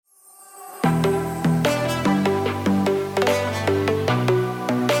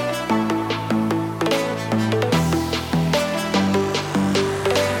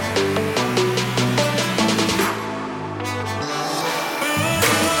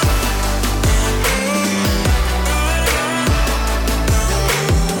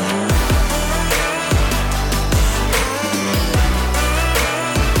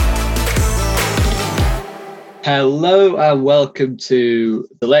Hello and welcome to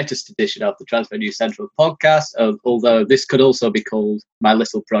the latest edition of the Transfer News Central podcast, although this could also be called my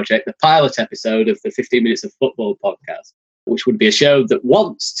little project, the pilot episode of the 15 Minutes of Football podcast, which would be a show that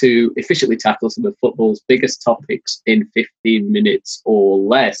wants to efficiently tackle some of football's biggest topics in 15 minutes or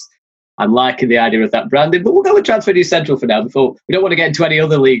less. I'm liking the idea of that branding, but we'll go with Transfer News Central for now. Before we don't want to get into any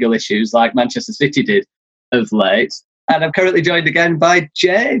other legal issues like Manchester City did of late. And I'm currently joined again by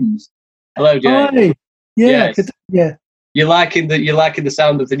James. Hello, James. Hi. Yeah, yes. Yeah. You're liking the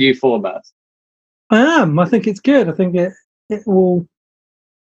sound of the new format. I am. I think it's good. I think it'll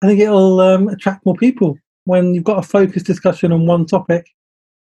attract more people when you've got a focused discussion on one topic.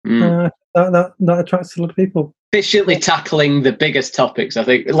 That attracts a lot of people. Efficiently tackling the biggest topics. I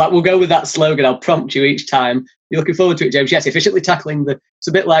think we'll go with that slogan. I'll prompt you each time. You're looking forward to it, James. Yes, efficiently tackling it's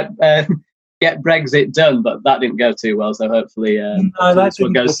a bit like get Brexit done, but that didn't go too well. So hopefully, this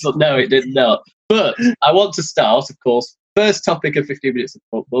one goes. No, it did not. But I want to start, of course, first topic of 15 Minutes of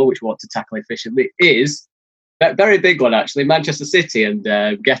Football, which we want to tackle efficiently, is a very big one, actually, Manchester City and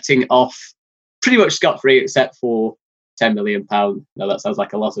getting off pretty much scot-free except for £10 million. Now, that sounds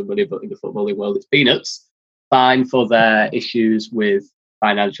like a lot of money, but in the footballing world, it's peanuts. Fine for their issues with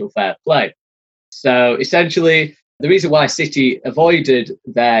financial fair play. So, essentially, the reason why City avoided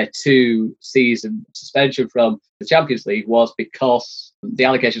their 2-season suspension from the Champions League was because the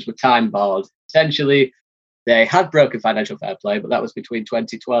allegations were time-barred. Essentially, they had broken financial fair play, but that was between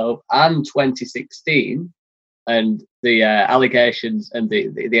 2012 and 2016. And the allegations and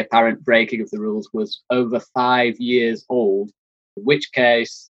the apparent breaking of the rules was over 5 years old, in which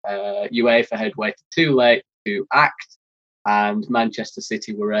case UEFA had waited too late to act, and Manchester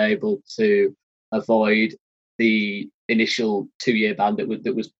City were able to avoid the initial 2-year ban that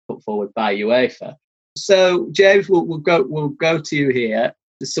was put forward by UEFA. So, James, we'll go to you here.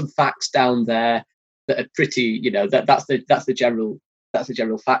 There's some facts down there that are pretty, that's the general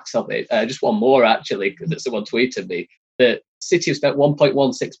facts of it. Just one more actually, that someone tweeted me that City have spent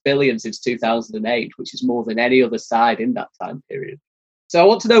 1.16 billion since 2008, which is more than any other side in that time period. So I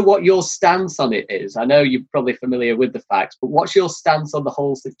want to know what your stance on it is. I know you're probably familiar with the facts, but what's your stance on the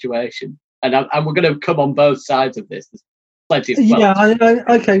whole situation? And we're going to come on both sides of this. There's plenty of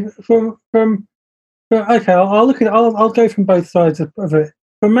okay. I'll look at it. I'll go from both sides of it.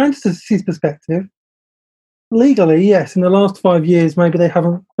 From Manchester City's perspective, legally, yes, in the last 5 years, maybe they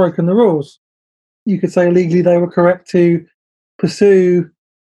haven't broken the rules. You could say legally they were correct to pursue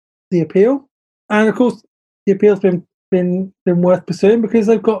the appeal, and of course, the appeal's been worth pursuing because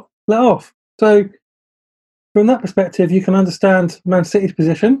they've got let off. So, from that perspective, you can understand Man City's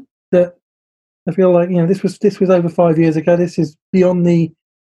position that I feel like this was over 5 years ago. This is beyond the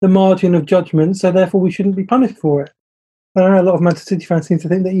margin of judgment, so therefore we shouldn't be punished for it. I know a lot of Manchester City fans seem to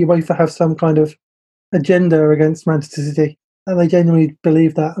think that UEFA have some kind of agenda against Manchester City, and they genuinely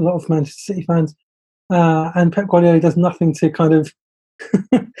believe that. A lot of Manchester City fans, and Pep Guardiola does nothing to kind of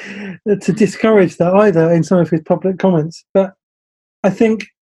to discourage that either in some of his public comments. But I think,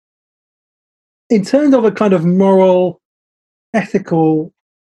 in terms of a kind of moral, ethical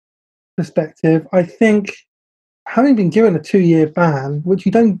perspective, I think having been given a 2-year ban, which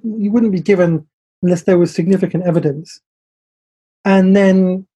you wouldn't be given unless there was significant evidence, and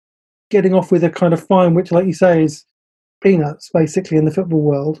then getting off with a kind of fine, which, like you say, is peanuts, basically, in the football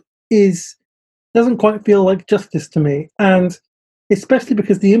world, doesn't quite feel like justice to me. And especially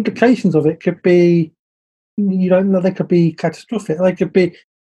because the implications of it could be, they could be catastrophic. They could be,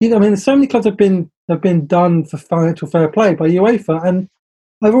 so many clubs have been done for financial fair play by UEFA, and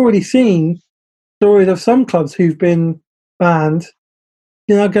I've already seen stories of some clubs who've been banned.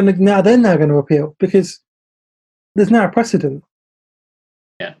 They're now going to appeal because there's now a precedent.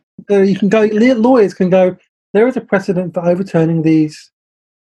 Yeah. So you can go. Lawyers can go. There is a precedent for overturning these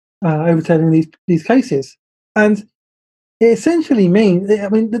cases, and it essentially means.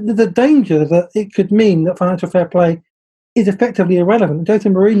 The danger that it could mean that financial fair play is effectively irrelevant. Jose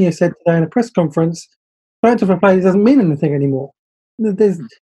Mourinho said today in a press conference, financial fair play doesn't mean anything anymore. There's,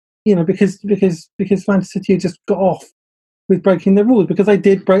 because Manchester City just got off with breaking the rules because they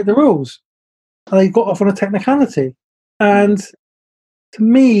did break the rules. They got off on a technicality, and to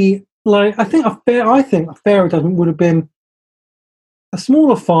me, I think a fairer judgment would have been a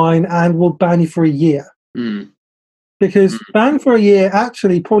smaller fine and we'll ban you for a year. Because ban for a year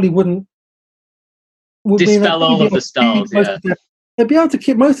actually probably would dispel all of the stars. They'd be able to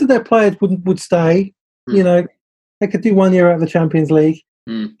keep most of their players would stay. They could do 1 year out of the Champions League,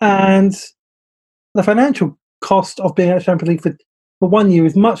 and the financial cost of being out of the Champions League for 1 year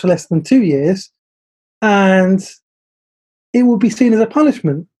is much less than 2 years, and it would be seen as a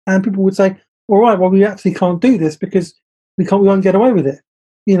punishment. And people would say, all right, well, we actually can't do this because we won't get away with it.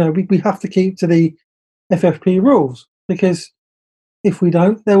 We have to keep to the FFP rules, because if we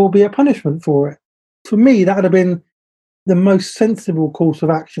don't, there will be a punishment for it. For me, that would have been the most sensible course of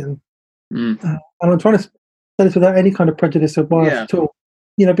action. And I'm trying to say this without any kind of prejudice or bias at all,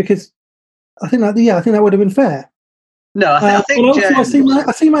 because I think that would have been fair. No, I think also, I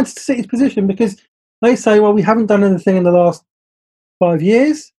see Manchester City's position, because they say, well, we haven't done anything in the last 5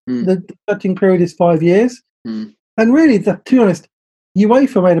 years. The judging period is 5 years. And really, to be honest,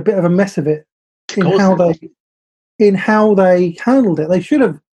 UEFA made a bit of a mess of it in how they handled it. They should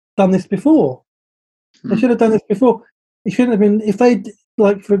have done this before. They should have done this before. It shouldn't have been, if they,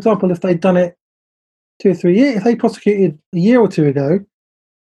 like, for example, if they'd done it 2 or 3 years, if they prosecuted a year or two ago,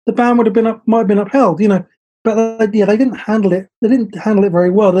 the ban might have been upheld, But they didn't handle it. They didn't handle it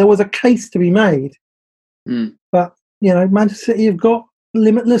very well. There was a case to be made, but Manchester City have got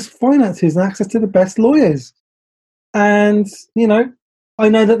limitless finances and access to the best lawyers. And I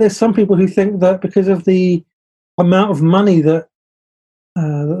know that there's some people who think that because of the amount of money that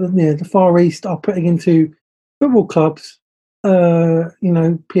the Far East are putting into football clubs,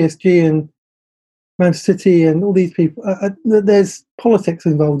 PSG and Manchester City and all these people, there's politics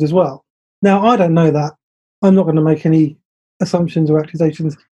involved as well. Now, I don't know that. I'm not going to make any assumptions or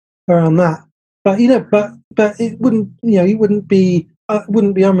accusations around that. But it wouldn't be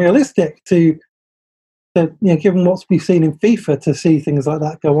unrealistic to given what we've seen in FIFA, to see things like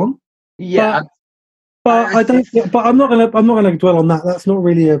that go on. Yeah, but I don't. But I'm not going to dwell on that. That's not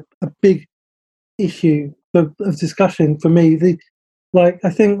really a big issue of discussion for me. I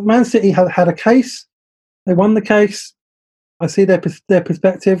think Man City had a case. They won the case. I see their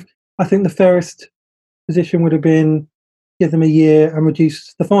perspective. I think the fairest position would have been give them a year and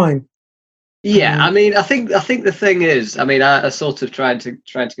reduce the fine. Yeah, I think the thing is, I sort of trying to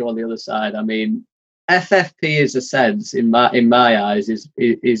go on the other side. FFP is a sense in my eyes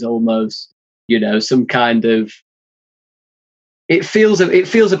is almost some kind of. It feels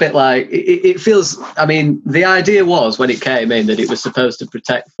a bit like it feels. The idea was when it came in that it was supposed to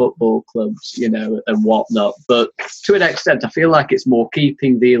protect football clubs, and whatnot. But to an extent, I feel like it's more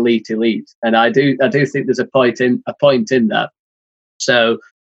keeping the elite, and I do think there's a point in that. So,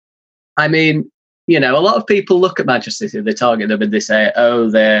 a lot of people look at Manchester City, they target them, and they say, "Oh,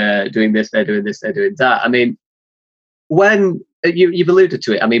 they're doing this, they're doing this, they're doing that." When you've alluded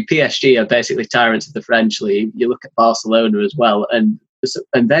to it, PSG are basically tyrants of the French league. You look at Barcelona as well, and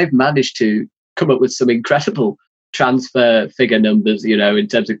they've managed to come up with some incredible transfer figure numbers, in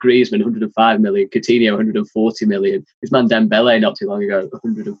terms of Griezmann, 105 million, Coutinho, 140 million, his man Dembele not too long ago,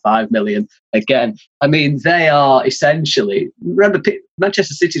 105 million. Again, they are essentially, remember,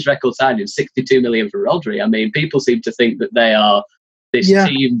 Manchester City's record signing, 62 million for Rodri. People seem to think that they are this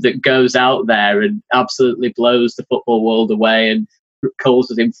team that goes out there and absolutely blows the football world away and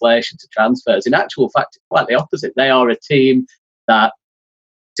causes inflation to transfers. In actual fact, it's quite the opposite. They are a team that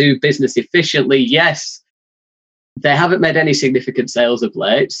do business efficiently. Yes, they haven't made any significant sales of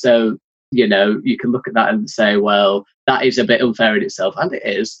late, so you can look at that and say, well, that is a bit unfair in itself, and it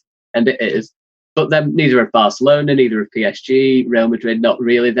is. But then neither of Barcelona, neither of PSG, Real Madrid, not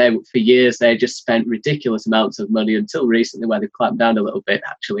really. For years, they just spent ridiculous amounts of money until recently, where they've clamped down a little bit,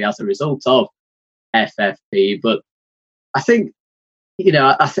 actually, as a result of FFP. But I think,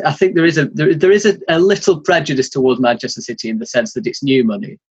 I think there is a little prejudice towards Manchester City in the sense that it's new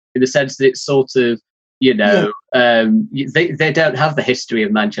money, in the sense that it's sort of, they don't have the history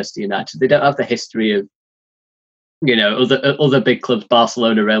of Manchester United. They don't have the history of, other big clubs,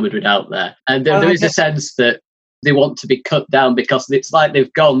 Barcelona, Real Madrid out there. And there is a sense that they want to be cut down, because it's like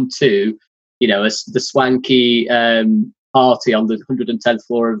they've gone to, the swanky party on the 110th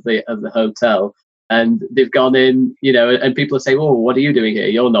floor of the hotel, and they've gone in, and people are saying, "Oh, what are you doing here?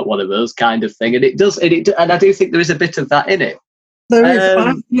 You're not one of us," kind of thing. And and I do think there is a bit of that in it. There is,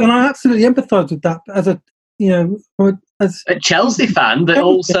 and I absolutely empathise with that as a Chelsea fan that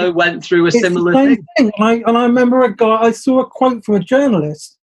also went through a similar thing. And I remember I saw a quote from a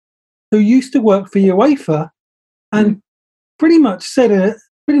journalist who used to work for UEFA, and pretty much said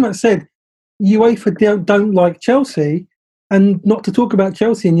UEFA don't like Chelsea, and not to talk about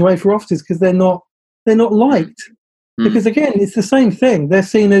Chelsea in UEFA offices because they're not liked. Because again, it's the same thing. They're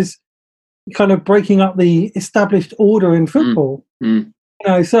seen as kind of breaking up the established order in football.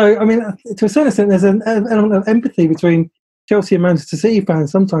 So to a certain extent, there's an element of empathy between Chelsea and Manchester City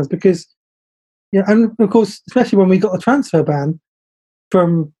fans sometimes, because and of course, especially when we got a transfer ban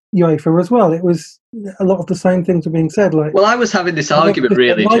from UEFA as well. It was a lot of the same things were being said. Like, well, I was having this argument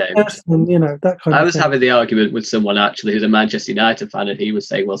really, James. And, that kind I of was thing. having the argument with someone actually who's a Manchester United fan, and he was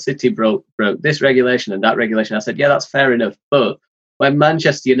saying, well, City broke this regulation and that regulation. I said, yeah, that's fair enough. But when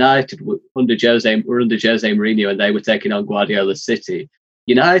Manchester United were under Jose Mourinho and they were taking on Guardiola's City,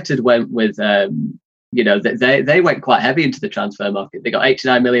 United went with, they went quite heavy into the transfer market. They got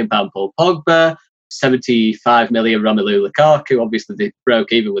 £89 million Paul Pogba, 75 million Romelu Lukaku. Obviously, they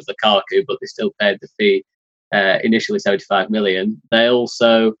broke even with Lukaku, but they still paid the fee, initially 75 million. They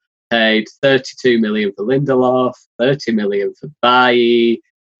also paid 32 million for Lindelof, 30 million for Bailly.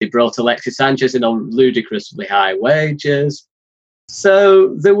 They brought Alexis Sanchez in on ludicrously high wages.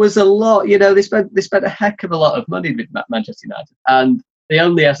 So there was a lot, they spent a heck of a lot of money with Manchester United. And the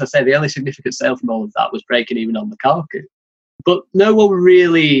only significant sale from all of that was breaking even on Lukaku. But no one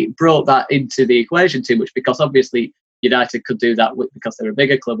really brought that into the equation too much, because obviously United could do that because they're a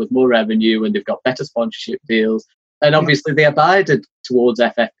bigger club with more revenue and they've got better sponsorship deals. And obviously they abided towards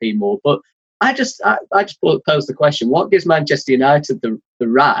FFP more. But I just posed the question, what gives Manchester United the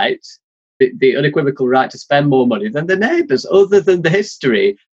right, the unequivocal right to spend more money than the neighbours, other than the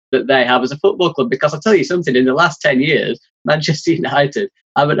history that they have as a football club? Because I'll tell you something, in the last 10 years, Manchester United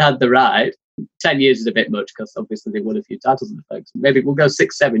haven't had the right. 10 years is a bit much because obviously they won a few titles in the folks. Maybe we'll go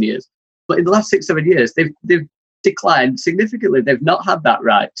 6-7 years. But in the last 6-7 years, they've declined significantly. They've not had that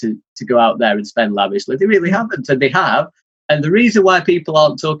right to go out there and spend lavishly. They really haven't, and they have. And the reason why people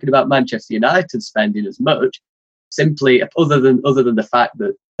aren't talking about Manchester United spending as much, simply other than the fact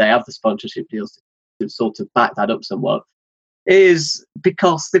that they have the sponsorship deals to sort of back that up somewhat, is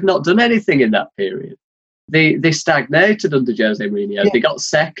because they've not done anything in that period. They stagnated under Jose Mourinho. Yeah. They got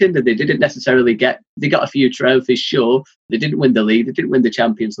second, and they didn't necessarily they got a few trophies, sure. They didn't win the league. They didn't win the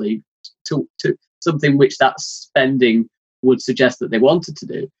Champions League, to something which that spending would suggest that they wanted to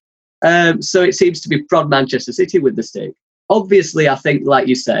do. So it seems to be prod Manchester City with the stick. Obviously, I think, like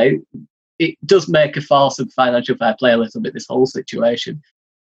you say, it does make a farce of financial fair play a little bit, this whole situation.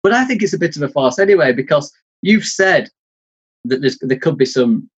 But I think it's a bit of a farce anyway, because you've said that there could be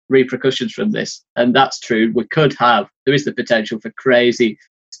some repercussions from this, and that's true. There is the potential for crazy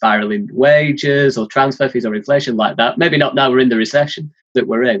spiraling wages or transfer fees or inflation like that. Maybe not now we're in the recession that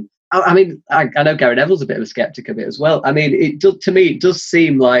we're in. I mean, I know Gary Neville's a bit of a skeptic of it as well. I mean, to me, it does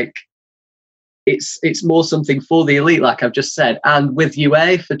seem like it's more something for the elite, like I've just said. And with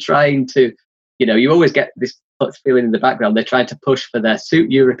UEFA trying to, you always get this feeling in the background, they're trying to push for their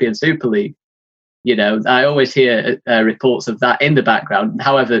European Super League. I always hear reports of that in the background.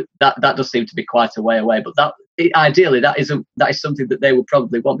 However, that does seem to be quite a way away. But ideally, that is something that they would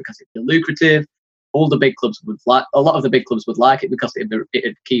probably want, because it'd be lucrative. A lot of the big clubs would like it because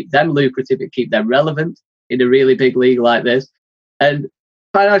it'd keep them lucrative, it'd keep them relevant in a really big league like this. And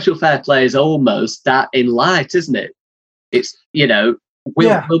financial fair play is almost that in light, isn't it? It's,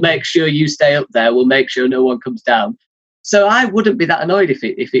 we'll make sure you stay up there. We'll make sure no one comes down. So I wouldn't be that annoyed if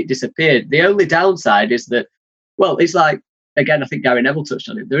it disappeared. The only downside is that, well, it's like, again, I think Gary Neville touched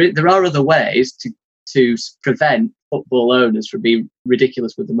on it. There are other ways to prevent football owners from being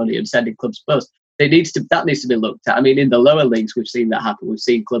ridiculous with the money and sending clubs bust. That needs to be looked at. I mean, in the lower leagues, we've seen that happen. We've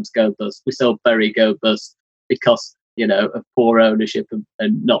seen clubs go bust. We saw Bury go bust because, of poor ownership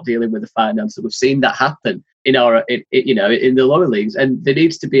and not dealing with the finance. We've seen that happen in the lower leagues. And there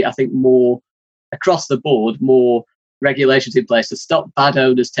needs to be, I think, more across the board, more regulations in place to stop bad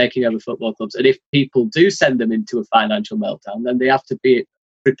owners taking over football clubs. And if people do send them into a financial meltdown, then they have to be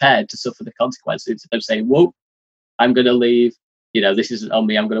prepared to suffer the consequences instead of saying, whoa, I'm going to leave. This isn't on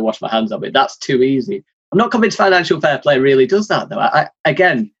me. I'm going to wash my hands of it. That's too easy. I'm not convinced financial fair play really does that, though.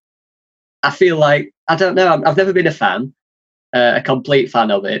 I feel like, I don't know. I've never been a fan, a complete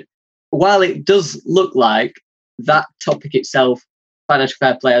fan of it. While it does look like that topic itself, financial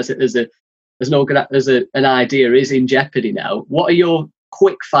fair play as an idea is in jeopardy now. What are your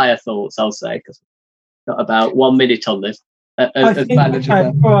quick fire thoughts? I'll say, because we've got about 1 minute on this. I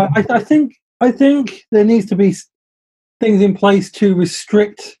think there needs to be things in place to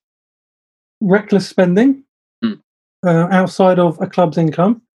restrict reckless spending outside of a club's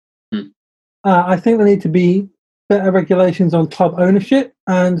income. I think there need to be better regulations on club ownership,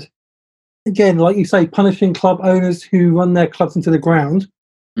 and again, like you say, punishing club owners who run their clubs into the ground.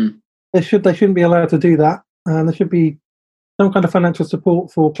 They shouldn't be allowed to do that, and there should be some kind of financial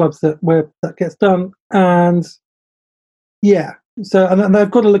support for clubs where that gets done. And and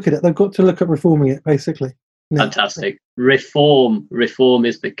they've got to look at it. They've got to look at reforming it, basically. Fantastic. Reform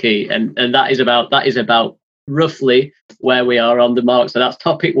is the key, and that is about roughly where we are on the mark. So that's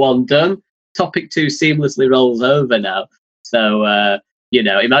topic 1 done. Topic 2 seamlessly rolls over now. So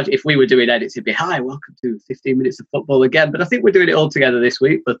Imagine if we were doing edits, it'd be, hi, welcome to 15 minutes of football again. But I think we're doing it all together this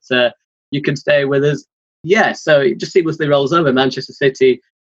week, but you can stay with us. Yeah, so it just seamlessly rolls over. Manchester City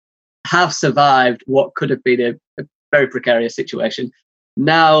have survived what could have been a very precarious situation.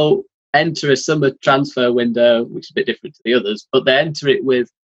 Now enter a summer transfer window, which is a bit different to the others, but they enter it with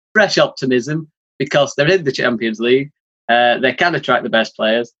fresh optimism because they're in the Champions League. They can attract the best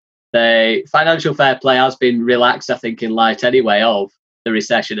players. Financial fair play has been relaxed, I think, in light anyway of the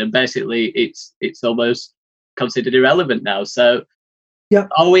recession, and basically it's almost considered irrelevant now. So,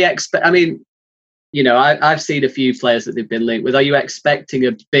 are we I've seen a few players that they've been linked with. Are you expecting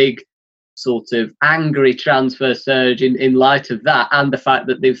a big sort of angry transfer surge in light of that and the fact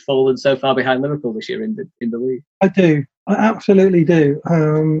that they've fallen so far behind Liverpool this year in the league? I do. I absolutely do.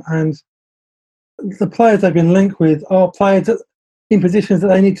 And the players they've been linked with are players in positions that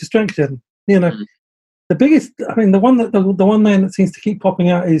they need to strengthen. The biggest, the one name that seems to keep popping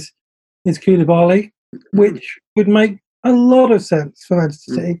out is Koulibaly, which would make a lot of sense for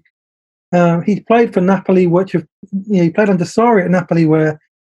Manchester City. He's played for Napoli, he played under Sarri at Napoli, where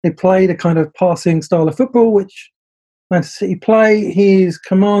they played a kind of passing style of football, which Manchester City play. He is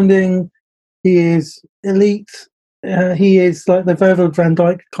commanding. He is elite. He is like the Virgil van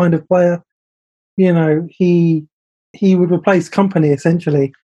Dijk kind of player. He would replace Company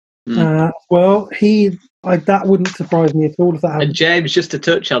essentially. That wouldn't surprise me at all if that happened. And James, just to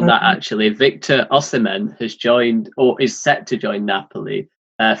touch on that, actually, Victor Osimhen has joined or is set to join Napoli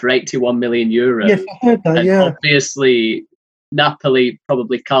for €81 million. Yes, I heard that. And obviously, Napoli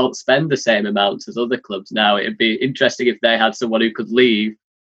probably can't spend the same amount as other clubs now. It'd be interesting if they had someone who could leave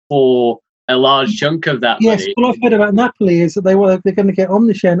for a large chunk of that money. Yes, what I've heard about Napoli is that they're going to get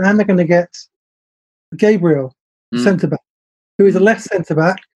Omnishen and they're going to get Gabriel, centre back, who is a left centre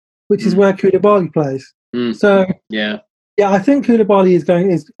back, which is where Koulibaly plays. So I think Koulibaly is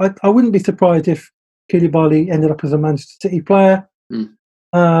going. I wouldn't be surprised if Koulibaly ended up as a Manchester City player.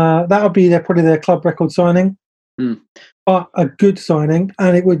 That would be probably their club record signing, but a good signing,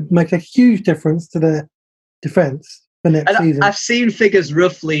 and it would make a huge difference to their defence for next season. I've seen figures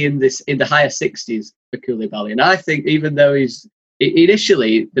roughly in the higher 60s for Koulibaly, and I think even though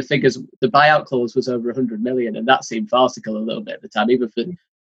initially the figures, the buyout clause was over 100 million, and that seemed farcical a little bit at the time, even for.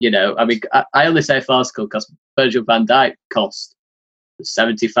 I only say farcical because Virgil van Dijk cost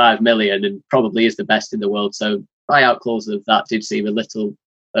 75 million and probably is the best in the world. So buyout clause of that did seem a little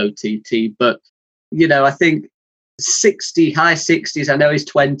OTT. But, I think high 60s, I know he's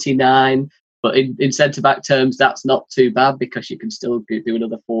 29, but in centre-back terms, that's not too bad because you can still do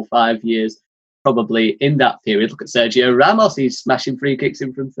another 4 or 5 years probably in that period. Look at Sergio Ramos. He's smashing free kicks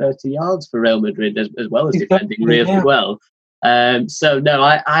in from 30 yards for Real Madrid as well as defending really well. So no,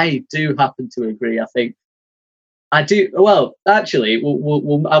 I do happen to agree. I think I do. Well, actually,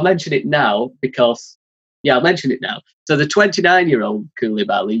 I'll mention it now because I'll mention it now. So the 29-year-old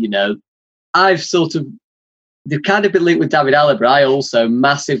Koulibaly, they've kind of been linked with David Alaba. I also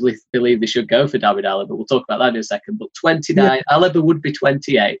massively believe they should go for David Alaba. We'll talk about that in a second. But 29, Alaba would be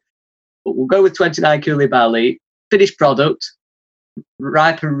 28, but we'll go with 29 Koulibaly. Finished product,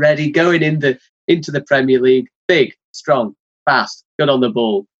 ripe and ready, going into the Premier League. Big, strong, fast, good on the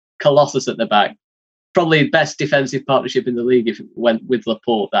ball, colossus at the back. Probably best defensive partnership in the league if it went with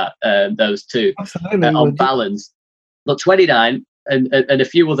Laporte, those two on balance. But 29 and a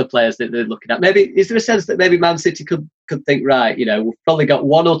few other players that they're looking at. Maybe is there a sense that maybe Man City could think, right, we've probably got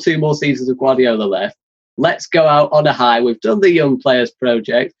 1 or 2 more seasons of Guardiola left. Let's go out on a high. We've done the young players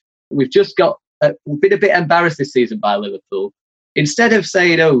project. We've just we've been a bit embarrassed this season by Liverpool. Instead of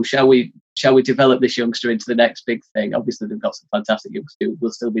saying, shall we develop this youngster into the next big thing? Obviously, they've got some fantastic youngsters who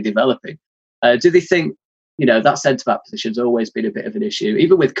will still be developing. Do they think, that centre-back position's always been a bit of an issue?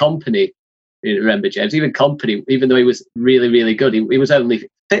 Even with Kompany, remember, James, even Kompany, even though he was really, really good, he was only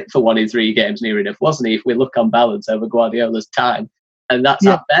fit for 1 in 3 games near enough, wasn't he, if we look on balance over Guardiola's time? And that's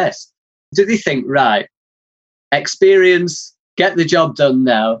at best. Do they think, right, experience, get the job done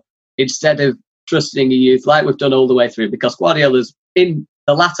now, instead of trusting a youth like we've done all the way through? Because Guardiola's in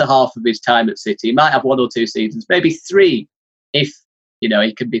the latter half of his time at City. He might have 1 or 2 seasons, maybe 3, if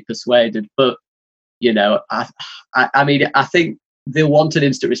he can be persuaded. But I think they'll want an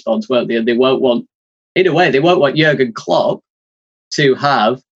instant response, won't they? And they won't want Jurgen Klopp to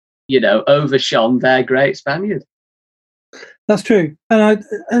have overshone their great Spaniard. That's true. And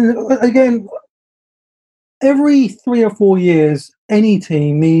again, every 3 or 4 years, any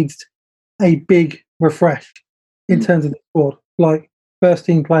team needs a big refresh in terms of the squad, like first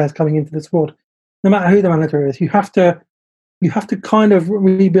team players coming into the squad. No matter who the manager is, you have to kind of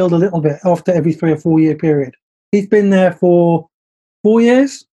rebuild a little bit after every 3 or 4 year period. He's been there for 4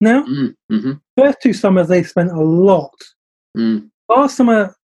 years now. Mm-hmm. First 2 summers they spent a lot. Last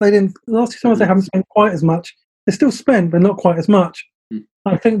summer they didn't. Last 2 summers they haven't spent quite as much. They still spent, but not quite as much.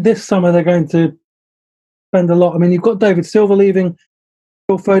 I think this summer they're going to spend a lot. I mean, you've got David Silva leaving.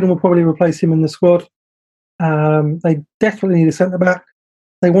 Phil Foden will probably replace him in the squad. They desperately need a centre back.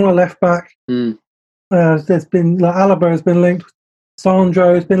 They want a left back. There's been Alaba has been linked.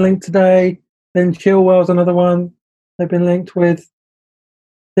 Sandro has been linked today. Then Chilwell's another one they've been linked with.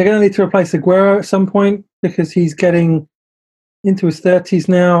 They're going to need to replace Aguero at some point because he's getting into his 30s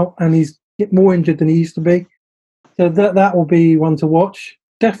now and he's more injured than he used to be. So that will be one to watch,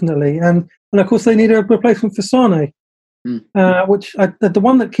 definitely. And of course they need a replacement for Sane, which the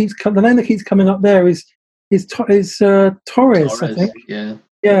one that the name that keeps coming up there is Torres, I think.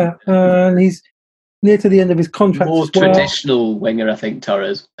 Yeah, and he's near to the end of his contract. More traditional winger, I think,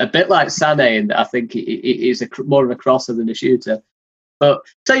 Torres. A bit like Sané, and I think he's more of a crosser than a shooter. But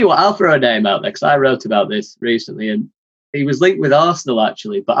tell you what, I'll throw a name out there because I wrote about this recently, and he was linked with Arsenal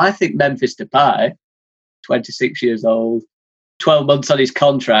actually. But I think Memphis Depay, 26 years old, 12 months on his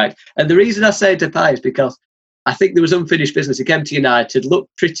contract, and the reason I say Depay is because I think there was unfinished business. He came to United, looked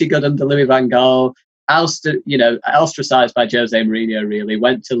pretty good under Louis van Gaal. Ostracised by Jose Mourinho, really,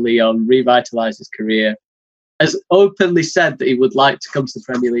 went to Lyon, revitalised his career, has openly said that he would like to come to the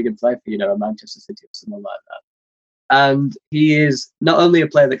Premier League and play for, a Manchester City or someone like that. And he is not only a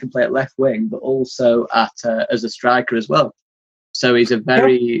player that can play at left wing, but also as a striker as well. So he's a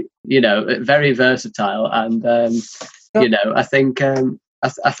very, very versatile, and I think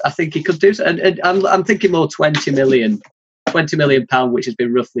I think he could do so. And I'm thinking more 20 million £20 which has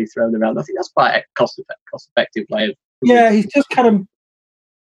been roughly thrown around. I think that's quite a cost-effective way of... Yeah, he's just had a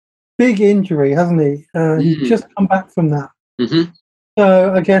big injury, hasn't he? He's just come back from that.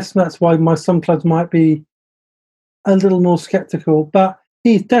 So I guess that's why some clubs might be a little more sceptical. But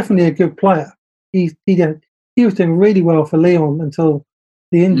he's definitely a good player. He was doing really well for Lyon until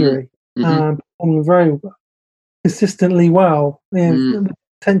the injury. Performing very consistently well. Showing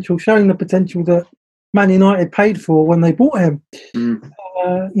the potential that Man United paid for when they bought him.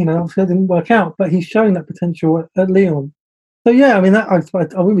 Obviously it didn't work out, but he's showing that potential at Lyon. So yeah, I mean, I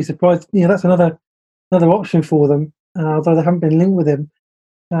wouldn't be surprised. That's another option for them, although they haven't been linked with him.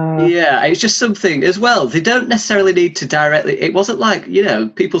 It's just something as well. They don't necessarily need to directly. It wasn't like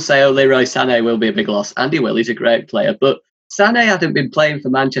people say, "Oh, Leroy Sané will be a big loss." And he will. He's a great player, but Sané hadn't been playing for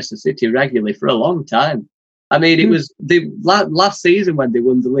Manchester City regularly for a long time. I mean, it was the last season when they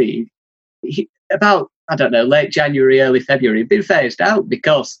won the league. About, I don't know, late January, early February, he'd been phased out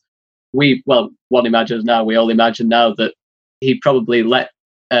because we all imagine now that he probably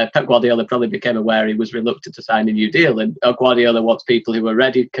Pep Guardiola probably became aware he was reluctant to sign a new deal, and Guardiola wants people who are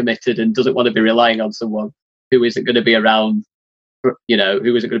ready, committed, and doesn't want to be relying on someone who isn't going to be around, for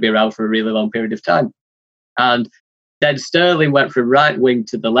a really long period of time. And then Sterling went from right wing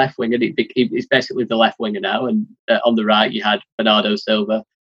to the left wing, and he's basically the left winger now. And on the right, you had Bernardo Silva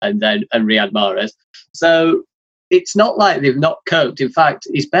and Riyad Mahrez. So it's not like they've not coped. In fact,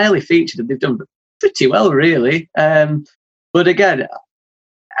 he's barely featured, and they've done pretty well, really. But again,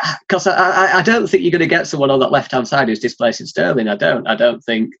 because I don't think you're going to get someone on that left-hand side who's displacing Sterling. I don't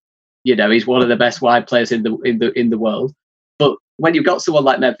think he's one of the best wide players in the world. But when you've got someone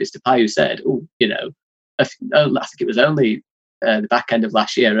like Memphis Depay who said, I think it was only the back end of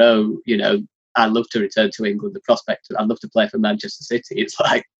last year, I'd love to return to England, the prospect, I'd love to play for Manchester City. It's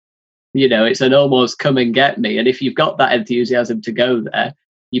like, it's an almost come and get me. And if you've got that enthusiasm to go there,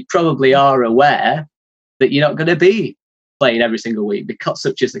 you probably are aware that you're not going to be playing every single week because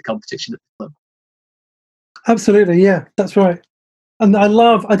such is the competition at the club. Absolutely, yeah, that's right. And I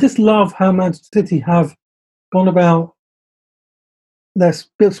just love how Manchester City have gone about their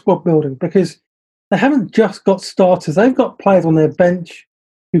squad building, because they haven't just got starters. They've got players on their bench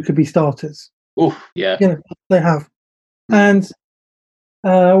who could be starters. Oh, yeah. They have. And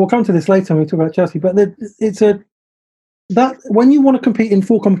we'll come to this later when we talk about Chelsea, but that when you want to compete in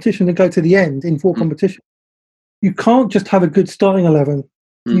full competition and go to the end in full competition, you can't just have a good starting 11.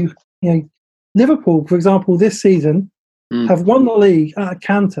 Liverpool, for example, this season have won the league at a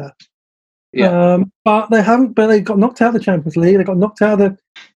canter. But they haven't. But they got knocked out of the Champions League. They got knocked out of the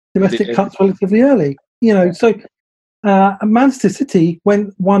domestic cups relatively early. So Manchester City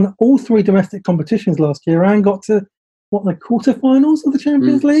won all 3 domestic competitions last year and got to the quarterfinals of the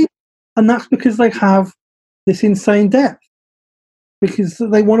Champions League, and that's because they have this insane depth, because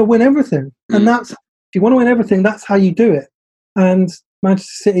they want to win everything, and that's, if you want to win everything, that's how you do it. And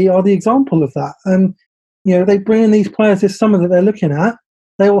Manchester City are the example of that. And they bring in these players this summer that they're looking at.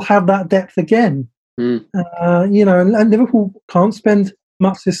 They will have that depth again. And Liverpool can't spend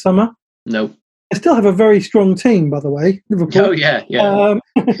much this summer. No. They still have a very strong team, by the way, Liverpool. Oh, yeah.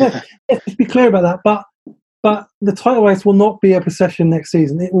 Let's be clear about that. But the title race will not be a procession next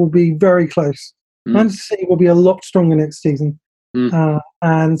season. It will be very close. Manchester City will be a lot stronger next season.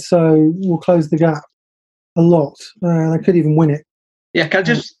 And so we'll close the gap a lot. They could even win it. Yeah, can I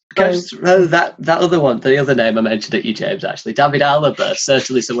just throw that other one, the other name I mentioned at you, James, actually. David Alaba,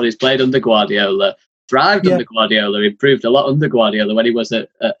 certainly someone who's played under Guardiola, thrived under Guardiola, improved a lot under Guardiola when he was at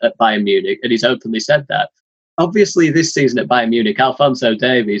Bayern Munich, and he's openly said that. Obviously, this season at Bayern Munich, Alphonso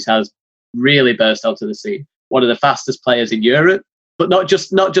Davies has really burst onto the scene. One of the fastest players in Europe, but not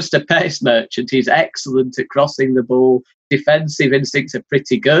just a pace merchant. He's excellent at crossing the ball. Defensive instincts are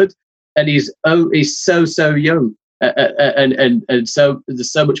pretty good, and he's so young, and so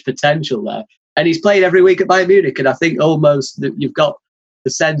there's so much potential there. And he's played every week at Bayern Munich, and I think almost that you've got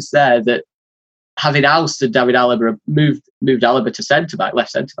the sense there that having ousted David Alaba, moved Alaba to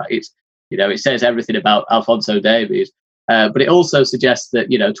left centre back. It says everything about Alphonso Davies. But it also suggests that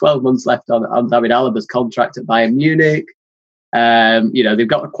 12 months left on David Alaba's contract at Bayern Munich. They've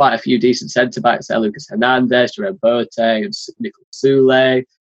got quite a few decent centre backs there: Lucas Hernandez, Jerome Boateng, and Nicolas Soule.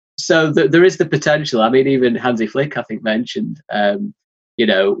 So there is the potential. I mean, even Hansi Flick, I think, mentioned,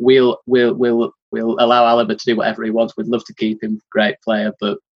 we'll allow Alaba to do whatever he wants. We'd love to keep him, great player,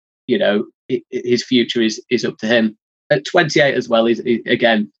 but his future is up to him. At 28 as well, he's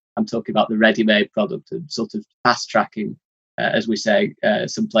again. I'm talking about the ready-made product and sort of fast-tracking, as we say,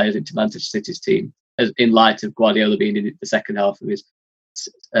 some players into Manchester City's team, in light of Guardiola being in the second half of his,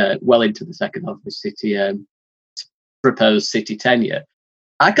 well into the second half of his City proposed City tenure.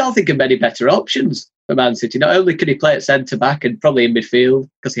 I can't think of many better options for Man City. Not only can he play at centre-back and probably in midfield,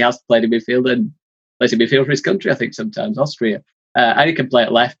 because he has played in midfield and plays in midfield for his country, I think sometimes, Austria, and he can play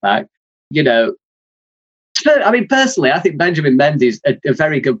at left-back. I mean, personally, I think Benjamin Mendy's a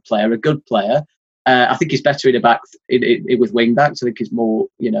very good player, I think he's better in a back with wing backs. I think he's more,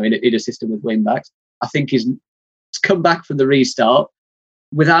 in a system with wing backs. I think he's come back from the restart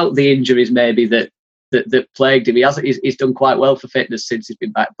without the injuries maybe that plagued him. He's done quite well for fitness since he's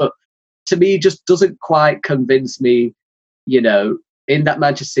been back. But to me, he just doesn't quite convince me, in that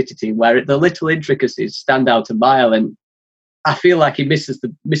Manchester City team where the little intricacies stand out a mile, and I feel like he misses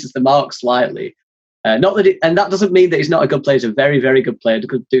the mark slightly. Not that, and that doesn't mean that he's not a good player. He's a very, very good player.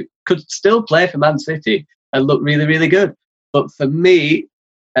 Could still play for Man City and look really, really good. But for me,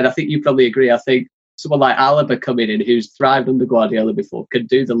 and I think you probably agree, I think someone like Alaba coming in, who's thrived under Guardiola before, can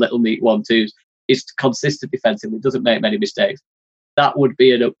do the little neat 1-2s, is consistent defensively, doesn't make many mistakes. That would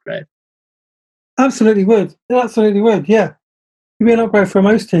be an upgrade. Absolutely would. Yeah, it'd be an upgrade for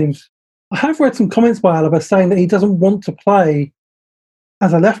most teams. I have read some comments by Alaba saying that he doesn't want to play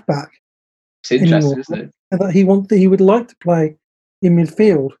as a left back. It's interesting, isn't it? That he would like to play in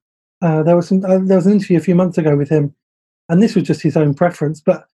midfield. There was an interview a few months ago with him, and this was just his own preference.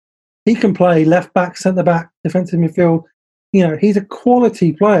 But he can play left back, centre back, defensive midfield. He's a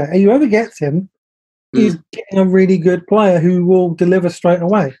quality player. And whoever gets him is getting a really good player who will deliver straight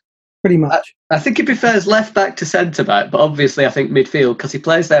away, pretty much. I think he prefers left back to centre back, but obviously I think midfield, because he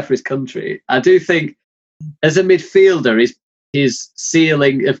plays there for his country. I do think as a midfielder, his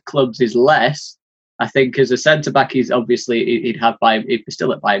ceiling of clubs is less. I think as a centre back, he'd still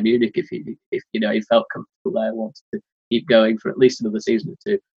at Bayern Munich if he felt comfortable there, wanted to keep going for at least another season or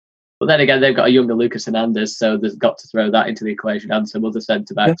two. But then again, they've got a younger Lucas Hernandez, so they've got to throw that into the equation, and some other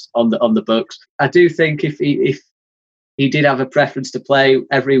centre backs on the books. I do think if he did have a preference to play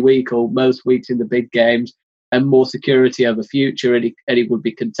every week or most weeks in the big games and more security over future, and he would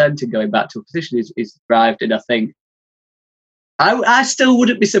be content in going back to a position he's thrived in, I think. I still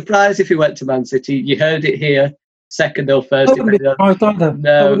wouldn't be surprised if he went to Man City. You heard it here, second or first. No.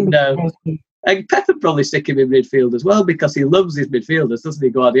 And Pep would probably stick him in midfield as well, because he loves his midfielders, doesn't he,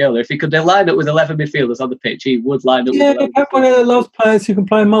 Guardiola? If he could line up with 11 midfielders on the pitch, he would line up with 11. Pep loves players who can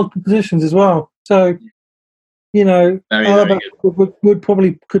play in multiple positions as well. So, Alaba could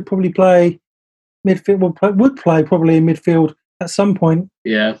probably play midfield. Would play probably in midfield at some point.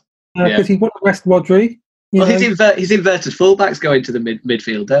 Yeah. Because he wants to rest Rodri. Well, his inverted fullbacks go into the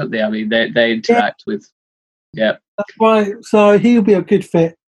midfield, don't they? I mean, they interact with. Yeah. That's right. So he'll be a good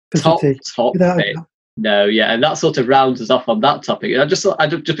fit for City. Top fit. No, yeah, and that sort of rounds us off on that topic. I just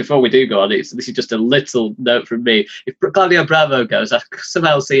before we do go on, this is just a little note from me. If Claudio Bravo goes, I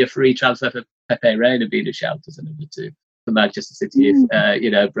somehow see a free transfer for Pepe Reina being a shout as a number 2 for Manchester City.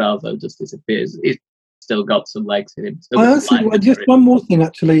 If Bravo just disappears, he's still got some legs in him. Just one more thing,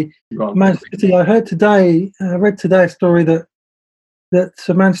 actually. Manchester City. I read today a story that that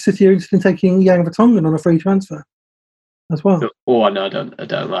Manchester City are interested in taking Yang Vertonghen on a free transfer as well. Oh no, I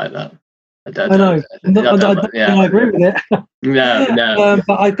don't like that. I know. I agree with it. No.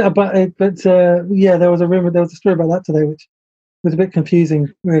 Yeah, there was a story about that today, which was a bit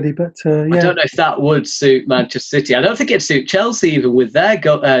confusing, really. But I don't know if that would suit Manchester City. I don't think it'd suit Chelsea even with their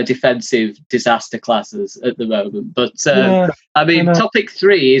defensive disaster classes at the moment. But I mean, topic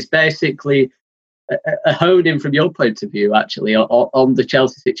 3 is basically a hone in from your point of view, actually, on the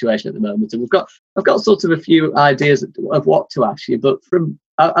Chelsea situation at the moment. And I've got sort of a few ideas of what to ask you. But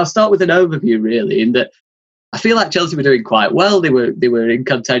I'll start with an overview, really, in that I feel like Chelsea were doing quite well. They were in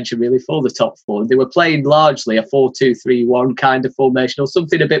contention really for the top 4. They were playing largely a 4-2-3-1 kind of formation, or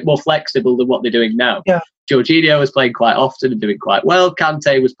something a bit more flexible than what they're doing now. Yeah. Jorginho was playing quite often and doing quite well.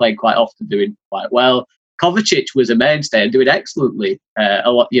 Kante was playing quite often, doing quite well. Kovacic was a mainstay and doing excellently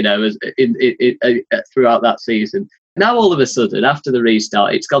a lot, throughout that season. Now all of a sudden, after the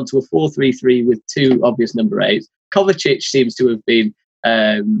restart, it's gone to a 4-3-3 with 2 obvious number 8s. Kovacic seems to have been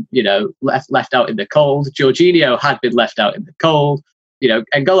left out in the cold. Jorginho had been left out in the cold.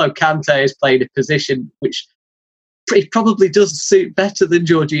 N'Golo Kante has played a position which probably does suit better than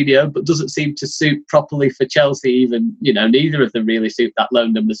Jorginho, but doesn't seem to suit properly for Chelsea. Even neither of them really suit that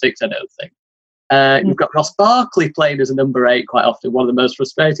lone number 6. I don't think. You've got Ross Barkley playing as a number 8 quite often. One of the most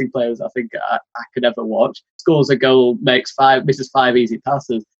frustrating players I think I could ever watch. Scores a goal, misses 5 easy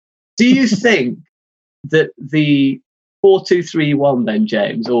passes. Do you think that the 4-2-3-1 then,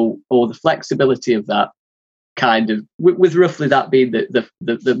 James, or the flexibility of that kind of, with roughly that being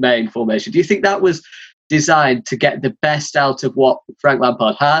the main formation, do you think that was designed to get the best out of what Frank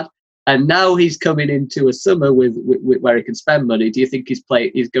Lampard had, and now he's coming into a summer with where he can spend money? Do you think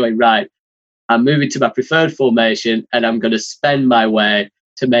he's going, right, I'm moving to my preferred formation and I'm going to spend my way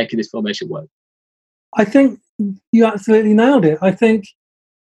to making this formation work? I think you absolutely nailed it. I think,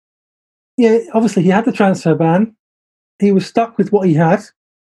 obviously he had the transfer ban. He was stuck with what he had,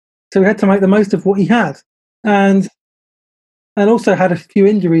 so he had to make the most of what he had, and also had a few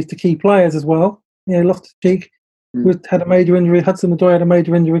injuries to key players as well. Loftus-Cheek had a major injury. Hudson-Odoi had a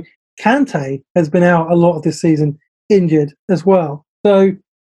major injury. Kante has been out a lot of this season, injured as well. So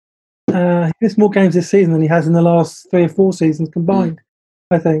he missed more games this season than he has in the last 3 or 4 seasons combined,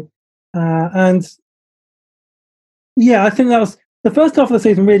 I think. I think that was the first half of the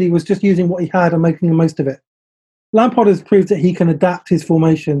season. Really, was just using what he had and making the most of it. Lampard has proved that he can adapt his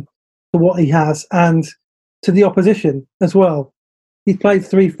formation to what he has and to the opposition as well. He's played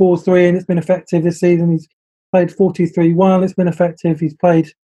 3-4-3 and it's been effective this season. He's played 4-2-3-1, it's been effective.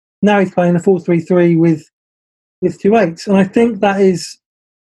 Now he's playing a 4-3-3 with 2 8s. And I think that is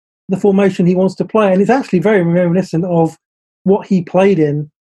the formation he wants to play. And it's actually very reminiscent of what he played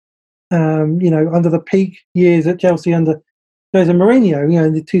in, under the peak years at Chelsea under Jose Mourinho,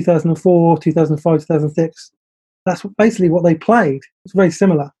 in the 2004, 2005, 2006. That's basically what they played. It's very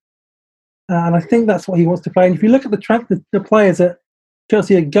similar. And I think that's what he wants to play. And if you look at the players that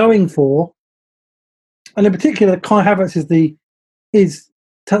Chelsea are going for, and in particular, Kai Havertz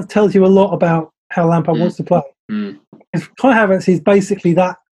tells you a lot about how Lampard wants to play. If Kai Havertz is basically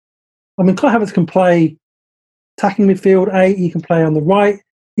that. I mean, Kai Havertz can play attacking midfield 8. He can play on the right.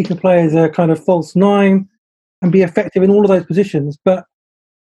 He can play as a kind of false 9 and be effective in all of those positions. But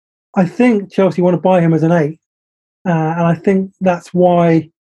I think Chelsea want to buy him as an 8. And I think that's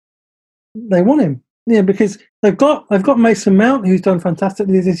why they want him. Because they've got Mason Mount, who's done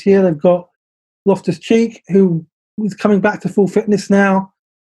fantastically this year. They've got Loftus-Cheek, who is coming back to full fitness now.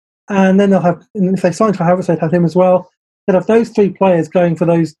 And then if they sign for Havertz, they'd have him as well. They'd have those 3 players going for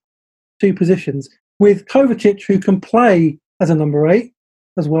those 2 positions, with Kovacic, who can play as a number 8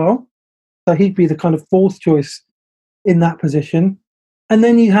 as well. So he'd be the kind of 4th choice in that position. And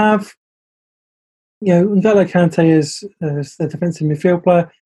then you have N'Golo Kante as the defensive midfield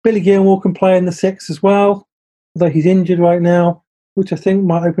player. Billy Gilmour can play in the 6 as well, although he's injured right now, which I think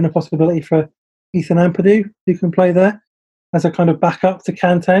might open a possibility for Ethan Ampadu, who can play there as a kind of backup to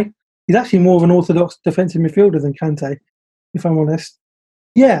Kante. He's actually more of an orthodox defensive midfielder than Kante, if I'm honest.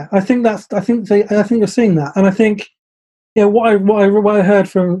 Yeah, I think you're seeing that, and I think what I heard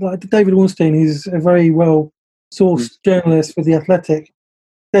from David Ornstein, who's a very well sourced journalist for The Athletic,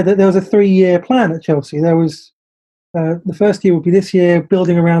 said that there was a 3-year plan at Chelsea. There was the first year would be this year,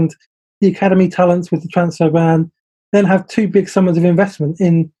 building around the academy talents with the transfer ban, then have 2 big summers of investment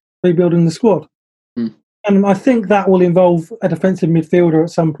in rebuilding the squad. And I think that will involve a defensive midfielder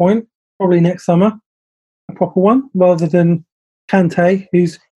at some point, probably next summer, a proper one, rather than Kante,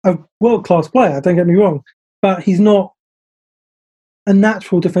 who's a world-class player, don't get me wrong, but he's not a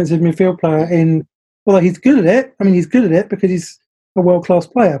natural defensive midfield player although he's good at it. I mean, he's good at it because a world-class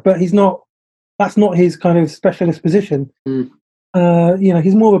player, but he's not. That's not his kind of specialist position. He's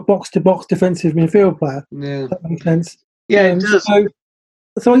more of a box-to-box defensive midfield player. Yeah, if that makes sense. Yeah, it does.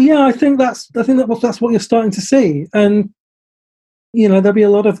 So yeah, I think that's what you're starting to see, and there's going to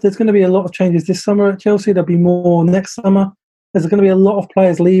be a lot of changes this summer at Chelsea. There'll be more next summer. There's going to be a lot of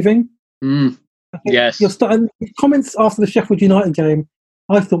players leaving. Yes. You're starting comments after the Sheffield United game.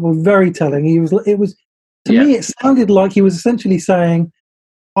 I thought were very telling. To me, it sounded like he was essentially saying,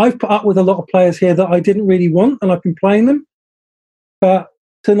 "I've put up with a lot of players here that I didn't really want, and I've been playing them. But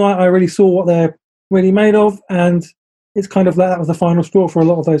tonight, I really saw what they're really made of, and it's kind of like that was the final straw for a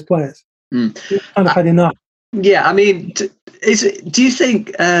lot of those players. Kind of had enough." Yeah, I mean, do you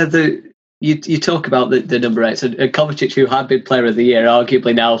think you talk about the number 8, and Kovacic, who had been Player of the Year,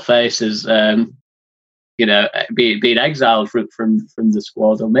 arguably now faces being exiled from the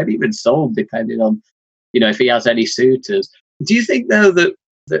squad, or maybe even sold, depending on if he has any suitors. Do you think though that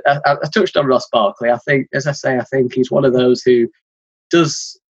I touched on Ross Barkley? I think, as I say, I think he's one of those who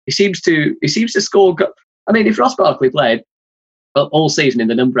does. He seems to score. I mean, if Ross Barkley played all season in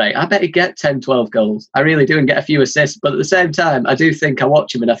the number 8, I bet he'd get 10, 12 goals. I really do, and get a few assists. But at the same time, I do think I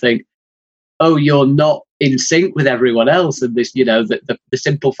watch him and I think, oh, you're not in sync with everyone else, and this, the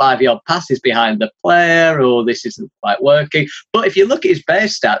simple 5-yard passes behind the player, or this isn't quite working. But if you look at his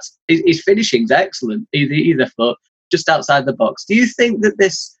base stats, his finishing's excellent, either foot, just outside the box. Do you think that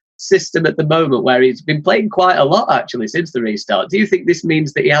this system at the moment, where he's been playing quite a lot actually since the restart, do you think this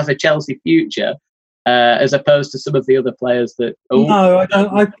means that he has a Chelsea future, as opposed to some of the other players that? No, I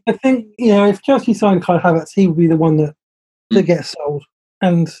don't. I think if Chelsea signed Kai Havertz, he would be the one that gets sold,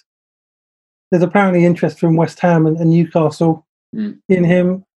 and there's apparently interest from West Ham and Newcastle in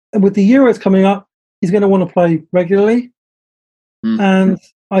him. And with the Euros coming up, he's going to want to play regularly. And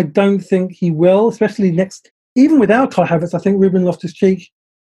I don't think he will, especially even without Kai Havertz. I think Ruben Loftus-Cheek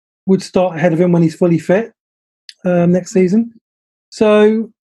would start ahead of him when he's fully fit next season. So,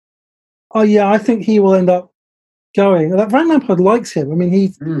 I think he will end up going. Frank Lampard likes him. I mean,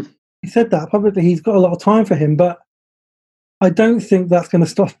 he said that publicly. He's got a lot of time for him, but I don't think that's going to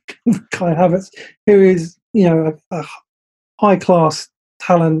stop Kai Havertz, who is, a high-class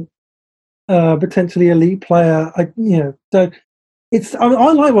talent, potentially elite player. I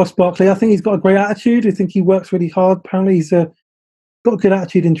like Ross Barkley. I think he's got a great attitude. I think he works really hard. Apparently, he's got a good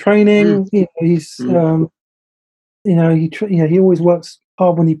attitude in training. He always works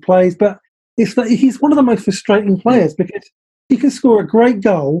hard when he plays. But he's one of the most frustrating players because he can score a great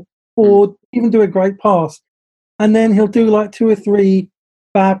goal or even do a great pass, and then he'll do like 2 or 3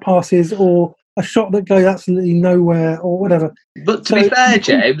 bad passes or a shot that goes absolutely nowhere or whatever. But to be fair,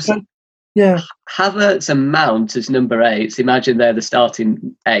 James, Havertz and Mount as number 8s, imagine they're the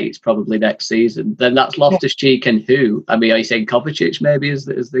starting 8s probably next season. Then that's Loftus-Cheek and who? I mean, are you saying Kovacic maybe as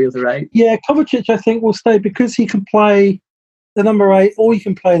the other 8? Yeah, Kovacic I think will stay because he can play the number 8 or he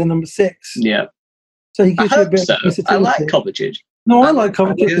can play the number 6. Yeah. So he gives you a bit of versatility. I like Kovacic. No, I like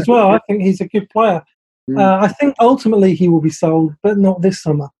Kovacic as well. I think he's a good player. I think ultimately he will be sold, but not this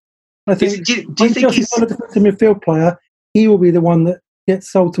summer. I think do you think he's a defensive midfield player? He will be the one that gets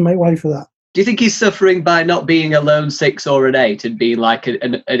sold to make way for that. Do you think he's suffering by not being a lone 6 or an 8 and being like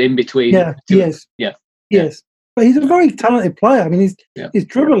an in-between? Yeah, he is. Yeah. Yes. But he's a very talented player. I mean, he's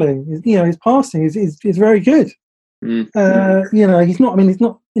dribbling, his passing is very good. He's not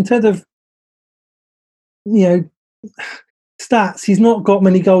in terms of, stats, he's not got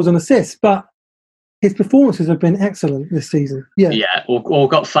many goals and assists, but his performances have been excellent this season. Yeah, we've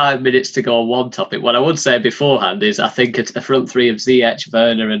got 5 minutes to go on one topic. What I would say beforehand is I think a front 3 of Ziyech,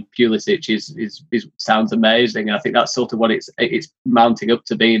 Werner and Pulisic is sounds amazing. And I think that's sort of what it's mounting up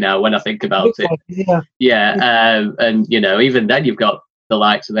to be now when I think about it. And, even then you've got the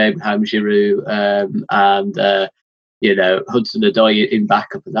likes of Abraham Giroud and Hudson-Odoi in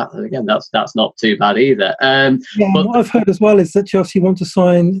backup. And that, again, that's not too bad either. But what I've heard as well is that Chelsea want to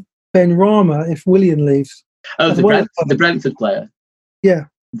sign Ben Rama if Willian leaves. Oh, the Brentford player. Yeah.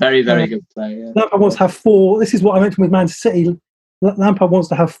 Very, very good player. Yeah. Lampard wants to have 4. This is what I mentioned with Man City. Lampard wants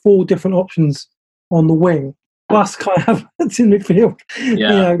to have 4 different options on the wing, plus Kai Havertz in midfield.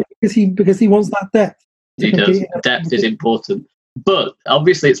 Yeah. Because he wants that depth. He does. Depth is important. But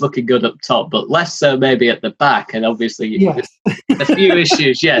obviously it's looking good up top, but less so maybe at the back. And obviously a few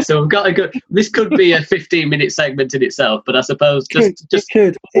issues. Yeah, so we've got a good. This could be a 15-minute segment in itself, but I suppose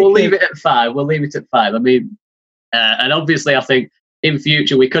we'll leave it at 5. We'll leave it at 5. I mean, and obviously I think in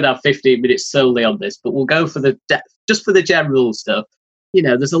future we could have 15 minutes solely on this, but we'll go for the depth, just for the general stuff.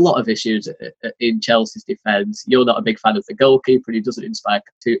 there's a lot of issues in Chelsea's defence. You're not a big fan of the goalkeeper, and he doesn't inspire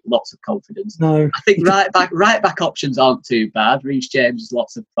lots of confidence. No, I think right back options aren't too bad. Reece James has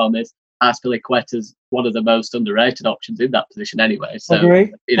lots of promise. Azpilicueta's one of the most underrated options in that position anyway. So,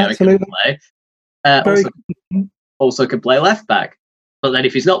 agree. He can play. Also can play left back. But then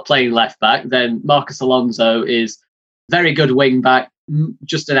if he's not playing left back, then Marcus Alonso is very good wing back,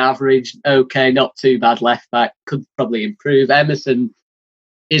 just an average, okay, not too bad left back, could probably improve. Emerson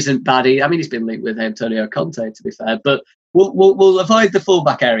isn't bad. He's been linked with Antonio Conte, to be fair. But we'll avoid the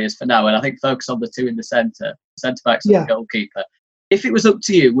full-back areas for now, and I think focus on the two in the centre-backs and the goalkeeper. If it was up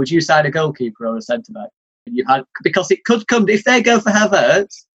to you, would you sign a goalkeeper or a centre-back? Because it could come, if they go for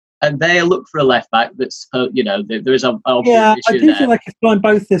Havertz and they look for a left-back, that's, there is an obvious issue I do feel like it's fine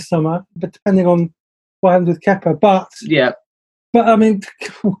both this summer, but depending on what happens with Kepa. But I mean,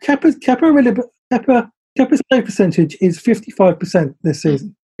 Kepa's play percentage is 55% this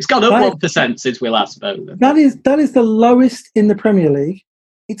season. It's gone up 1% since we last spoke. That is the lowest in the Premier League.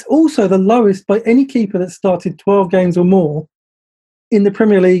 It's also the lowest by any keeper that started 12 games or more in the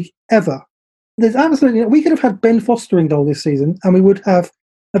Premier League ever. There's absolutely we could have had Ben Foster in goal this season, and we would have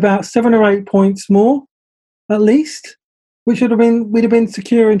about 7 or 8 points more, at least, which we'd have been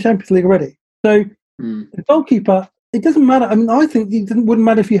secure in Champions League already. So the goalkeeper, it doesn't matter. I mean, I think it wouldn't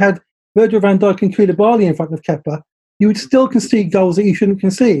matter if you had Virgil van Dijk and Koulibaly in front of Kepa. You would still concede goals that you shouldn't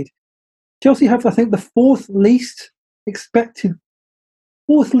concede. Chelsea have, I think, the fourth least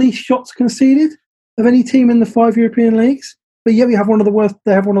shots conceded of any team in the 5 European leagues. But yet we have one of the worst.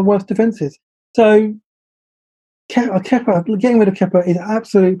 They have one of the worst defences. So Kepa, getting rid of Kepa is an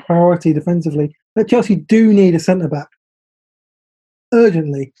absolute priority defensively. But Chelsea do need a centre back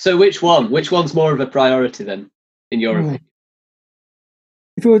urgently. So which one? Which one's more of a priority then, in your opinion?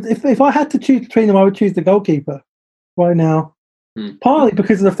 If I had to choose between them, I would choose the goalkeeper right now. Partly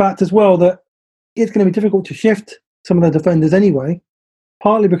because of the fact as well that it's going to be difficult to shift some of the defenders anyway.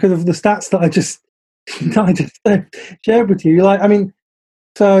 Partly because of the stats that I just shared with you. But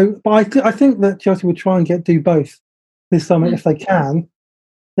I think that Chelsea would try and do both this summer if they can.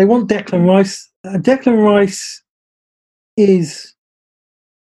 They want Declan Rice. Declan Rice he's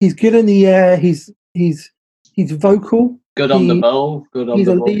good in the air. He's vocal. Good on the ball. He's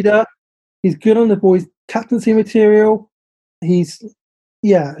a leader. He's good on the ball. He's captaincy material. He's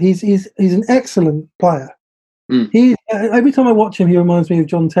an excellent player. Every time I watch him, he reminds me of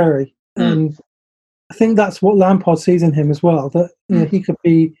John Terry, and I think that's what Lampard sees in him as well. That he could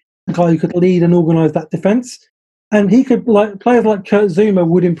be a guy who could lead and organise that defence, and he could players like Kurt Zouma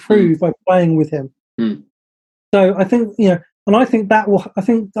would improve by playing with him. So I think and I think that will. I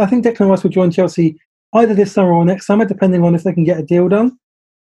think Declan Rice will join Chelsea either this summer or next summer, depending on if they can get a deal done.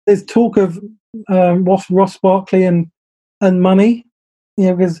 There's talk of Ross Barkley and money,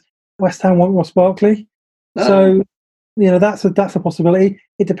 because West Ham want Ross Barkley. So that's a possibility.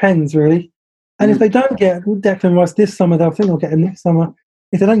 It depends really. And if they don't get Declan Rice this summer, they'll get him next summer.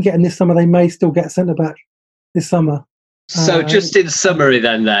 If they don't get him this summer, they may still get centre back this summer. So just in summary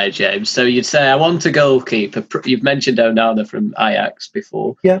then there, James, so you'd say I want a goalkeeper. You've mentioned Onana from Ajax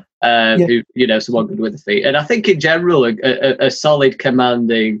before. Who, someone good with the feet. And I think in general, a solid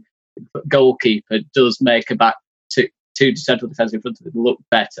commanding goalkeeper does make a back two central defenders in front of him look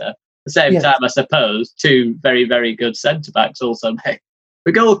better. At the same time, I suppose, two very, very good centre-backs also make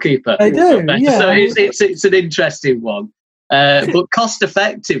the goalkeeper. They do, yeah. So it's an interesting one. But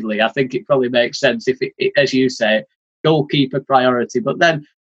cost-effectively, I think it probably makes sense if it, as you say, goalkeeper priority. But then,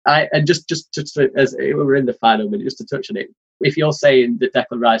 just as we're in the final minute, just to touch on it, if you're saying that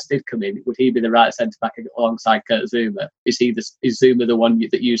Declan Rice did come in, would he be the right centre back alongside Kurt Zouma? Is Zouma the one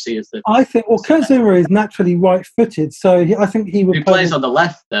that you see as the? I think. Well, Kurt Zouma is naturally right-footed, so I think he would. He plays on the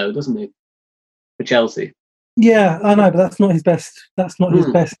left, though, doesn't he? For Chelsea. Yeah, I know, but that's not his best. That's not his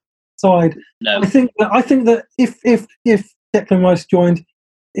best side. No. I think that if Declan Rice joined,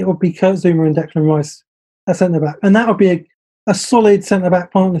 it would be Kurt Zouma and Declan Rice as centre back, and that would be a solid centre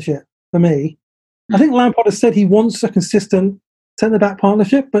back partnership for me. I think Lampard has said he wants a consistent centre-back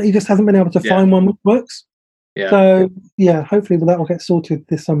partnership, but he just hasn't been able to find one that works. Yeah. So, hopefully that will get sorted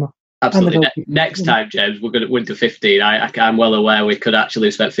this summer. Absolutely. Next time, James, we're going to win to 15. I'm well aware we could actually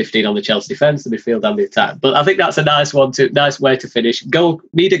have spent 15 on the Chelsea defence, the midfield and the attack. But I think that's a nice way to finish.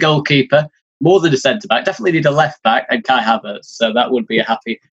 Need a goalkeeper, more than a centre-back. Definitely need a left-back and Kai Havertz. So that would be a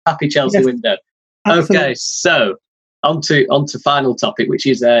happy Chelsea window. Absolutely. Okay, so On to final topic, which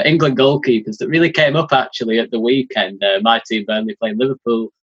is England goalkeepers that really came up actually at the weekend. My team, Burnley, playing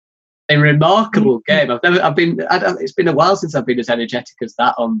Liverpool. A remarkable game. It's been a while since I've been as energetic as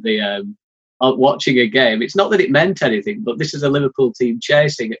that on watching a game. It's not that it meant anything, but this is a Liverpool team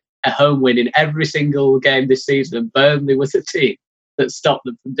chasing a home win in every single game this season, and Burnley was the team that stopped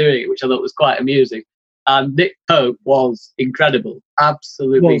them from doing it, which I thought was quite amusing. And Nick Pope was incredible,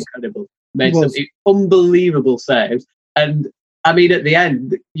 absolutely incredible. Made some unbelievable saves. And I mean, at the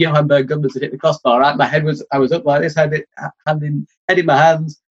end, Johan Berg Gudmundsson hit the crossbar. I was up like this, head in my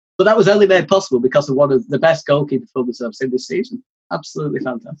hands. But that was only made possible because of one of the best goalkeeper performances I've seen this season. Absolutely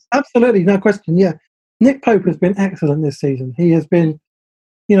fantastic. Absolutely, no question. Yeah, Nick Pope has been excellent this season. He has been,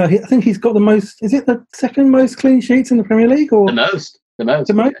 I think he's got the most. Is it the second most clean sheets in the Premier League, or the most? The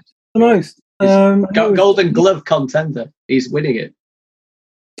most. Golden Glove contender. He's winning it.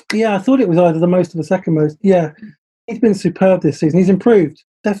 Yeah, I thought it was either the most or the second most. Yeah, he's been superb this season. He's improved,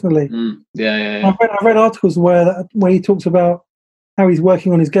 definitely. Yeah. I've read articles where he talks about how he's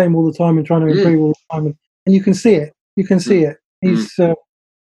working on his game all the time and trying to improve all the time, and you can see it.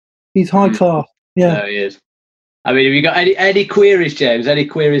 He's high class. Yeah, no, he is. I mean, have you got any queries, James? Any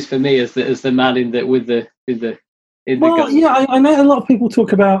queries for me as the man in the Well, yeah, I know a lot of people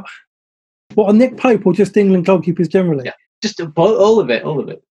talk about Nick Pope or just England goalkeepers generally. Yeah, just all of it.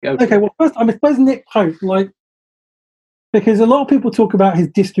 Okay, well, first, I suppose Nick Pope, because a lot of people talk about his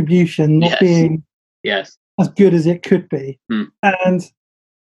distribution not being as good as it could be, and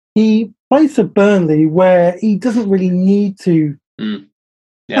he plays for Burnley where he doesn't really need to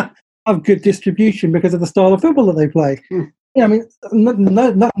have good distribution because of the style of football that they play. Yeah, I mean,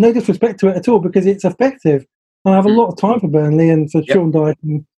 no disrespect to it at all, because it's effective. And I have a lot of time for Burnley and for Sean Dyche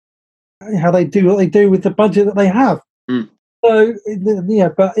and how they do what they do with the budget that they have. So, yeah,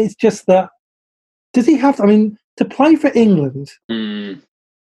 but it's just that, does he have to play for England and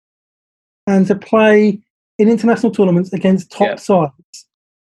to play in international tournaments against top sides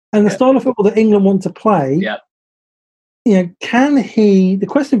and the style of football that England want to play, can he, the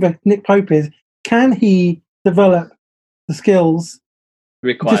question for Nick Pope is, can he develop the skills,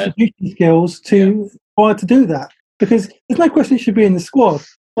 distribution skills to do that? Because there's no question he should be in the squad,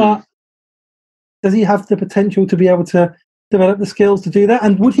 but does he have the potential to be able to develop the skills to do that?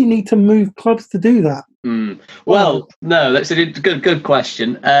 And would he need to move clubs to do that? Well, no, that's a good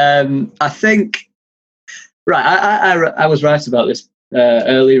question. I think, I was right about this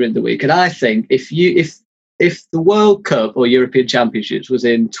earlier in the week, and I think if the World Cup or European Championships was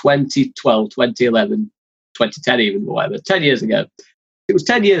in 2012, 2011, 2010 even, or whatever, 10 years ago, it was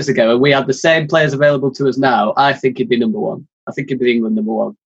 10 years ago, and we had the same players available to us now, I think he'd be number one. I think he'd be England number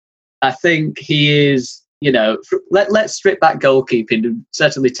one. I think he is, let's strip back goalkeeping.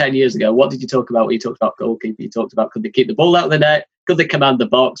 Certainly 10 years ago, what did you talk about when you talked about goalkeeping? You talked about, could they keep the ball out of the net? Could they command the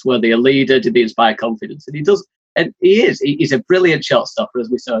box? Were they a leader? Did they inspire confidence? And he does, and he is. He's a brilliant shot stopper,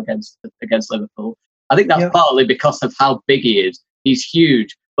 as we saw against Liverpool. I think that's partly because of how big he is. He's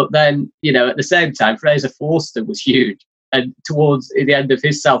huge. But then, at the same time, Fraser Forster was huge. And towards the end of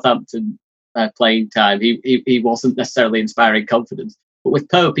his Southampton playing time, he wasn't necessarily inspiring confidence. But with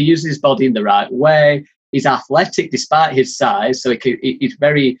Pope, he uses his body in the right way. He's athletic despite his size, so he's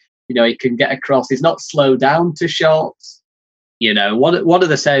very, he can get across. He's not slowed down to shots. One of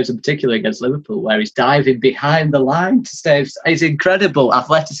the saves in particular against Liverpool, where he's diving behind the line to save, is incredible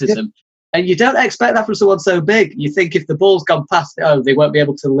athleticism. Yep. And you don't expect that from someone so big. You think if the ball's gone past, they won't be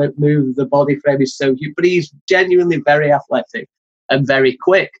able to move, the body frame is so huge. But he's genuinely very athletic and very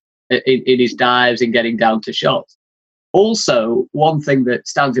quick in his dives and getting down to shots. Also, one thing that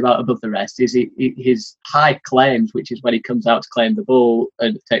stands him out above the rest is his high claims, which is when he comes out to claim the ball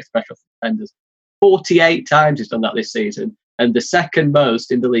and takes the pressure off the defenders. 48 times he's done that this season. And the second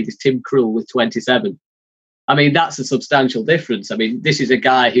most in the league is Tim Krul with 27. I mean, that's a substantial difference. I mean, this is a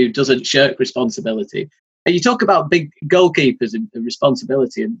guy who doesn't shirk responsibility. And you talk about big goalkeepers and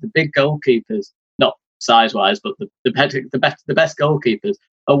responsibility, and the big goalkeepers, not size-wise, but the best goalkeepers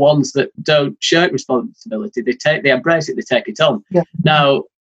are ones that don't shirk responsibility. They embrace it, they take it on. Yeah. Now,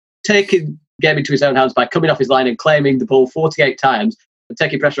 taking game into his own hands by coming off his line and claiming the ball 48 times and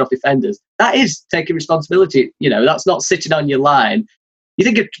taking pressure off defenders, that is taking responsibility. That's not sitting on your line. You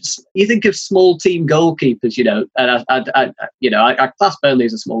think of small team goalkeepers, and I class Burnley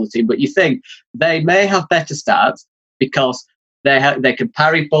as a smaller team, but you think they may have better stats because they can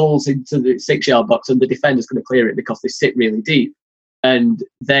parry balls into the 6-yard box and the defender's going to clear it because they sit really deep, and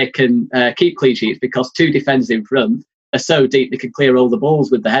they can keep clean sheets because two defenders in front are so deep they can clear all the balls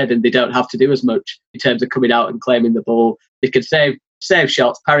with the head, and they don't have to do as much in terms of coming out and claiming the ball. They can save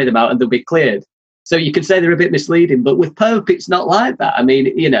shots, parry them out, and they'll be cleared. So you can say they're a bit misleading, but with Pope, it's not like that. I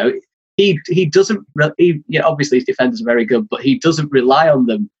mean, he doesn't. Obviously, his defenders are very good, but he doesn't rely on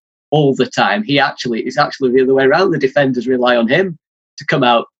them all the time. It's actually the other way around. The defenders rely on him to come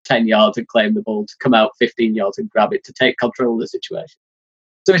out 10 yards and claim the ball, to come out 15 yards and grab it, to take control of the situation.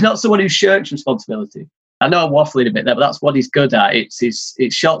 So he's not someone who shirks responsibility. I know I'm waffling a bit there, but that's what he's good at.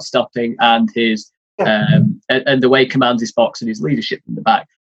 It's shot stopping and his and the way he commands his box and his leadership in the back.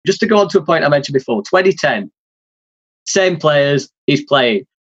 Just to go on to a point I mentioned before, 2010, same players he's playing.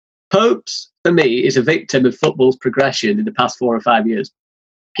 Popes, for me, is a victim of football's progression in the past 4 or 5 years.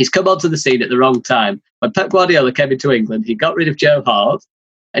 He's come onto the scene at the wrong time. When Pep Guardiola came into England, he got rid of Joe Hart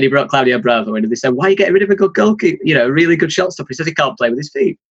and he brought Claudio Bravo in, and they said, why are you getting rid of a good goalkeeper? You know, a really good shot stopper. He says he can't play with his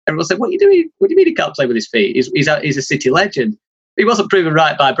feet. Everyone said, what are you doing? What do you mean he can't play with his feet? He's a City legend. He wasn't proven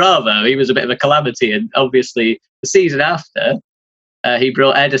right by Bravo. He was a bit of a calamity. And obviously, the season after, he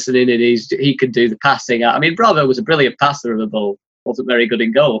brought Ederson in, and he could do the passing. I mean, Bravo was a brilliant passer of the ball. Wasn't very good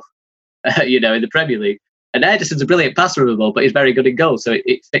in goal, in the Premier League. And Ederson's a brilliant passer of the ball, but he's very good in goal. So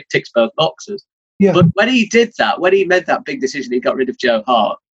it ticks both boxes. Yeah. But when he did that, when he made that big decision, he got rid of Joe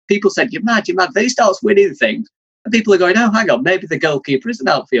Hart. People said, you're mad. Then he starts winning things. And people are going, oh, hang on, maybe the goalkeeper is an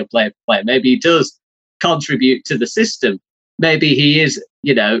outfield player. Maybe he does contribute to the system. Maybe he is,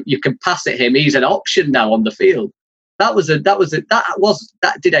 you can pass at him. He's an option now on the field. That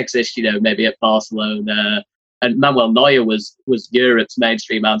did exist, maybe at Barcelona. And Manuel Neuer was Europe's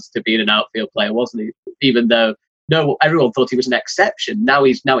mainstream answer to being an outfield player, wasn't he? Even though everyone thought he was an exception. Now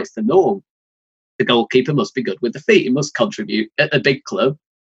it's the norm. The goalkeeper must be good with the feet. He must contribute at a big club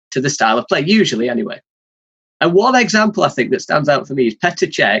to the style of play, usually anyway. And one example I think that stands out for me is Petr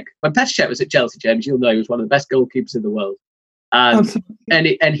Cech. When Petr Cech was at Chelsea, James, you'll know he was one of the best goalkeepers in the world.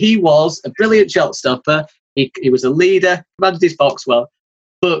 And he was a brilliant shot stopper. He was a leader, commanded his box well.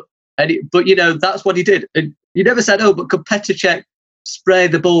 But that's what he did. And you never said, oh, but could Petr Cech spray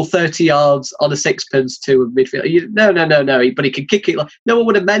the ball 30 yards on a sixpence to a midfielder? No. But he can kick it. No one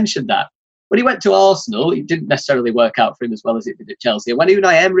would have mentioned that. When he went to Arsenal, it didn't necessarily work out for him as well as it did at Chelsea. And when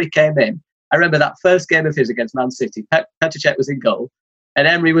Unai Emery came in, I remember that first game of his against Man City, Petr Cech was in goal, and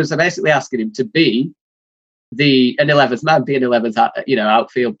Emery was basically asking him to be an 11th man, be an 11th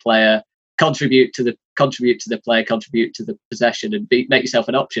outfield player, contribute to the play, contribute to the possession, and make yourself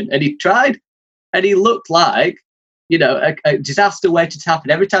an option. And he tried, and he looked like a disaster waiting to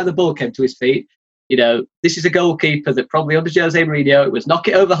happen. Every time the ball came to his feet, this is a goalkeeper that probably under Jose Mourinho, it was knock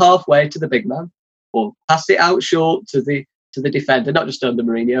it over halfway to the big man, or pass it out short to the defender, not just under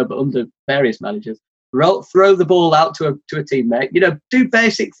Mourinho, but under various managers. Throw the ball out to a teammate. Do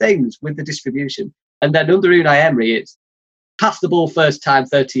basic things with the distribution. And then under Unai Emery, it's pass the ball first time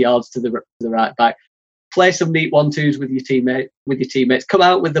 30 yards to the right back. Play some neat 1-2s with your teammates. Come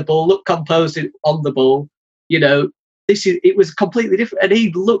out with the ball. Look composed on the ball. It was completely different, and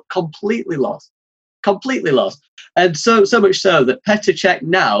he looked completely lost. And so much so that Petr Cech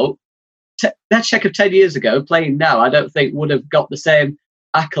now. That Cech of 10 years ago, playing now, I don't think would have got the same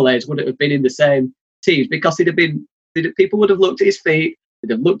accolades, wouldn't have been in the same teams, because people would have looked at his feet, they'd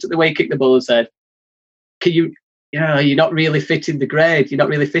have looked at the way he kicked the ball and said, you're not really fitting the grade, you're not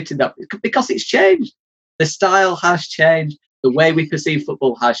really fitting that, because it's changed. The style has changed, the way we perceive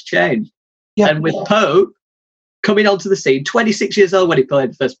football has changed. Yeah. And with Pope coming onto the scene, 26 years old when he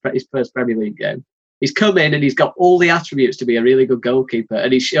played his first Premier League game, he's come in and he's got all the attributes to be a really good goalkeeper,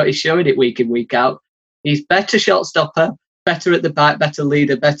 and he's showing it week in, week out. He's better shot stopper, better at the back, better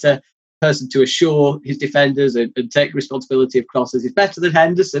leader, better person to assure his defenders and take responsibility of crosses. He's better than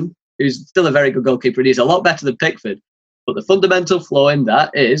Henderson, who's still a very good goalkeeper, and he's a lot better than Pickford. But the fundamental flaw in that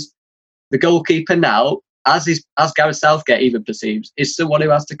is the goalkeeper now, as Gareth Southgate even perceives, is someone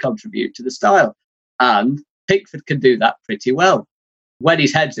who has to contribute to the style. And Pickford can do that pretty well. When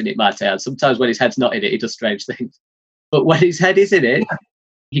his head's in it, might I add. Sometimes when his head's not in it, he does strange things. But when his head is in it,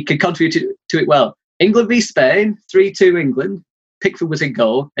 he can contribute to it well. England v Spain, 3-2 England. Pickford was in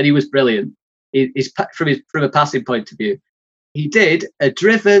goal, and he was brilliant. From a passing point of view, he did a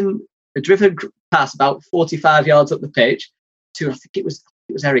driven pass about 45 yards up the pitch to, I think it was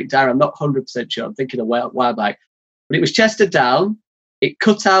Eric Dyer. I'm not 100% sure. I'm thinking a while back, but it was chested down. It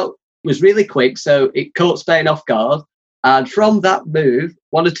cut out, was really quick, so it caught Spain off guard. And from that move,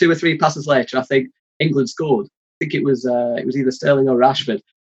 1 or 2 or 3 passes later, I think England scored. I think it was either Sterling or Rashford.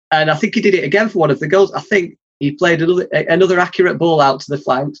 And I think he did it again for one of the goals. I think he played another accurate ball out to the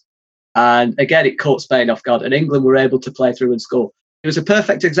flanks. And again, it caught Spain off guard. And England were able to play through and score. It was a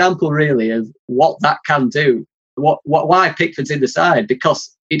perfect example, really, of what that can do. Why Pickford's in the side.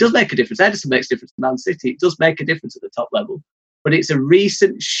 Because it does make a difference. Ederson makes a difference to Man City. It does make a difference at the top level. But it's a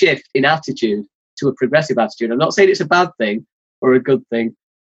recent shift in attitude to a progressive attitude. I'm not saying it's a bad thing or a good thing,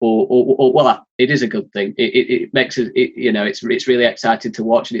 or well, it is a good thing. It makes it, it's really exciting to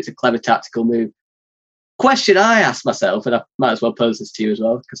watch, and it's a clever tactical move. question I asked myself, and I might as well pose this to you as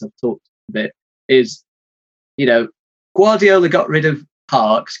well, because I've talked a bit, is, Guardiola got rid of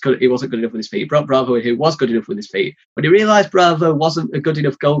Parks, he wasn't good enough with his feet. He brought Bravo in, who was good enough with his feet. When he realised Bravo wasn't a good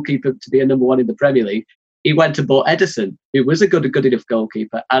enough goalkeeper to be a number one in the Premier League, he went and bought Ederson, who was a good enough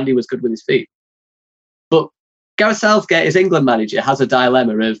goalkeeper, and he was good with his feet. But Gareth Southgate, as England manager, has a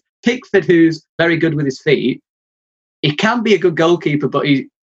dilemma of Pickford, who's very good with his feet. He can be a good goalkeeper, but he's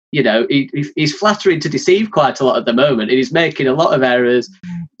flattering to deceive quite a lot at the moment, and he's making a lot of errors.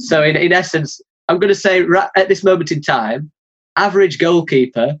 So in essence, I'm going to say at this moment in time, average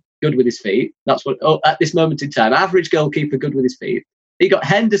goalkeeper, good with his feet. That's what, at this moment in time, average goalkeeper, good with his feet. You got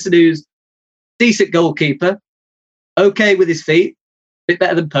Henderson, who's decent goalkeeper, okay with his feet, a bit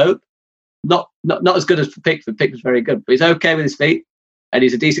better than Pope. Not as good as Pickford. Pickford's very good, but he's okay with his feet, and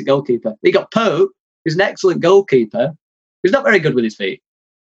he's a decent goalkeeper. You got Pope, who's an excellent goalkeeper, who's not very good with his feet.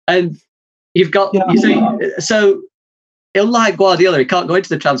 And you've got, so unlike Guardiola, he can't go into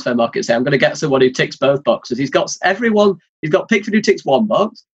the transfer market and say, I'm going to get someone who ticks both boxes. He's got Pickford who ticks one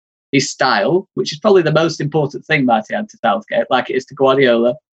box, his style, which is probably the most important thing might add to Southgate, like it is to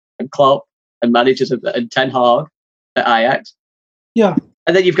Guardiola and Klopp and managers and Ten Hag at Ajax. Yeah.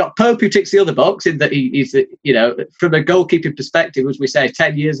 And then you've got Pope who ticks the other box in that he's, from a goalkeeping perspective, as we say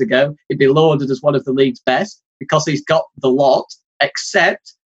 10 years ago, he'd be lauded as one of the league's best because he's got the lot,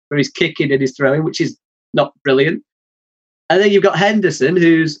 except for his kicking and his throwing, which is not brilliant. And then you've got Henderson,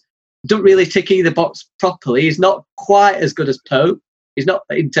 who's don't really tick either box properly. He's not quite as good as Pope. He's not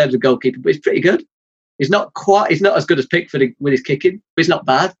in terms of goalkeeping, but he's pretty good. He's not as good as Pickford with his kicking, but he's not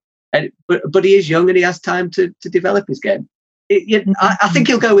bad. But he is young and he has time to develop his game. I think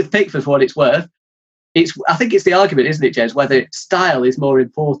he'll go with Pickford for what it's worth. I think it's the argument, isn't it, James, whether style is more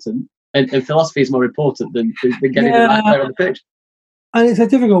important and philosophy is more important than getting the right player on the pitch. And it's a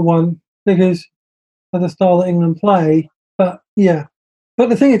difficult one because of the style that England play. But the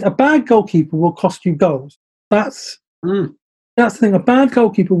thing is, a bad goalkeeper will cost you goals. That's the thing. A bad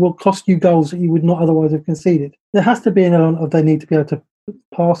goalkeeper will cost you goals that you would not otherwise have conceded. There has to be an element of they need to be able to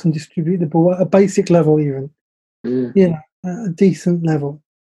pass and distribute the ball at a basic level, even. At a decent level.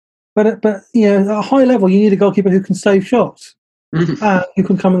 But at a high level, you need a goalkeeper who can save shots, and who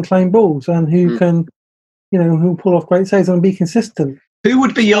can come and claim balls, and who can, who pull off great saves and be consistent. Who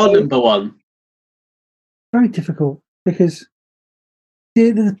would be your number one? Very difficult because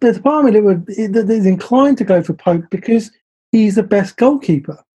there's a part of me that is inclined to go for Pope because he's the best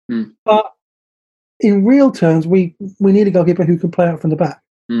goalkeeper. But in real terms, we need a goalkeeper who can play out from the back.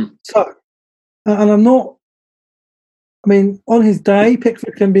 So, and I'm not. I mean, on his day,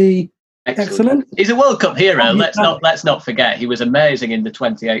 Pickford can be excellent. He's a World Cup hero. Let's not forget he was amazing in the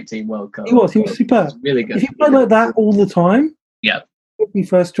 2018 World Cup. He was superb. Was really good. If he played like that all the time, he would be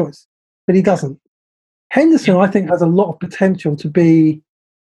first choice. But he doesn't. Henderson, I think, has a lot of potential to be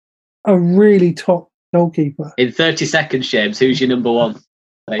a really top goalkeeper. In 30 seconds, James, who's your number one?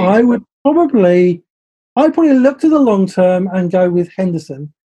 I'd probably look to the long term and go with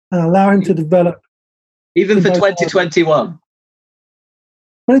Henderson and allow him to develop. Even for 2021?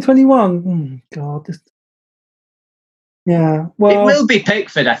 2021? God. Well, it will be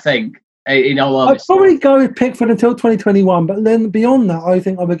Pickford, I think, in all honesty. I'd probably go with Pickford until 2021, but then beyond that, I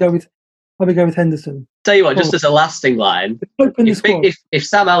think I would go with Henderson. Tell you what, just as a lasting line, if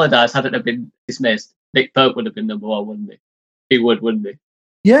Sam Allardyce hadn't have been dismissed, Nick Pope would have been number one, wouldn't he? He would, wouldn't he?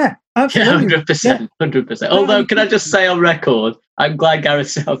 Yeah, absolutely. 100%. 100%. Although, can I just say on record, I'm glad Gareth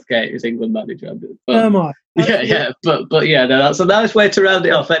Southgate is England manager. Am I? But yeah, no, that's a nice way to round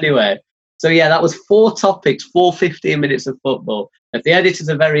it off anyway. So yeah, that was 4 topics, 15 minutes of football. If the editors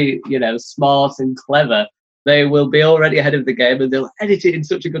are very, smart and clever, they will be already ahead of the game, and they'll edit it in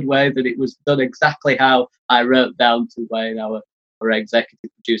such a good way that it was done exactly how I wrote down to Wayne, our executive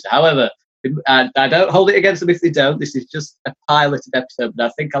producer. However, and I don't hold it against them if they don't. This is just a piloted episode, but I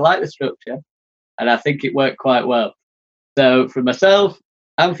think I like the structure, and I think it worked quite well. So from myself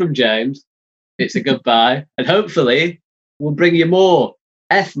and from James, it's a goodbye, and hopefully we'll bring you more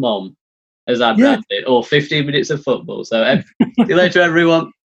F-Mom, as I brand it, or 15 minutes of football. So see you later,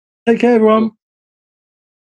 everyone. Take care, everyone.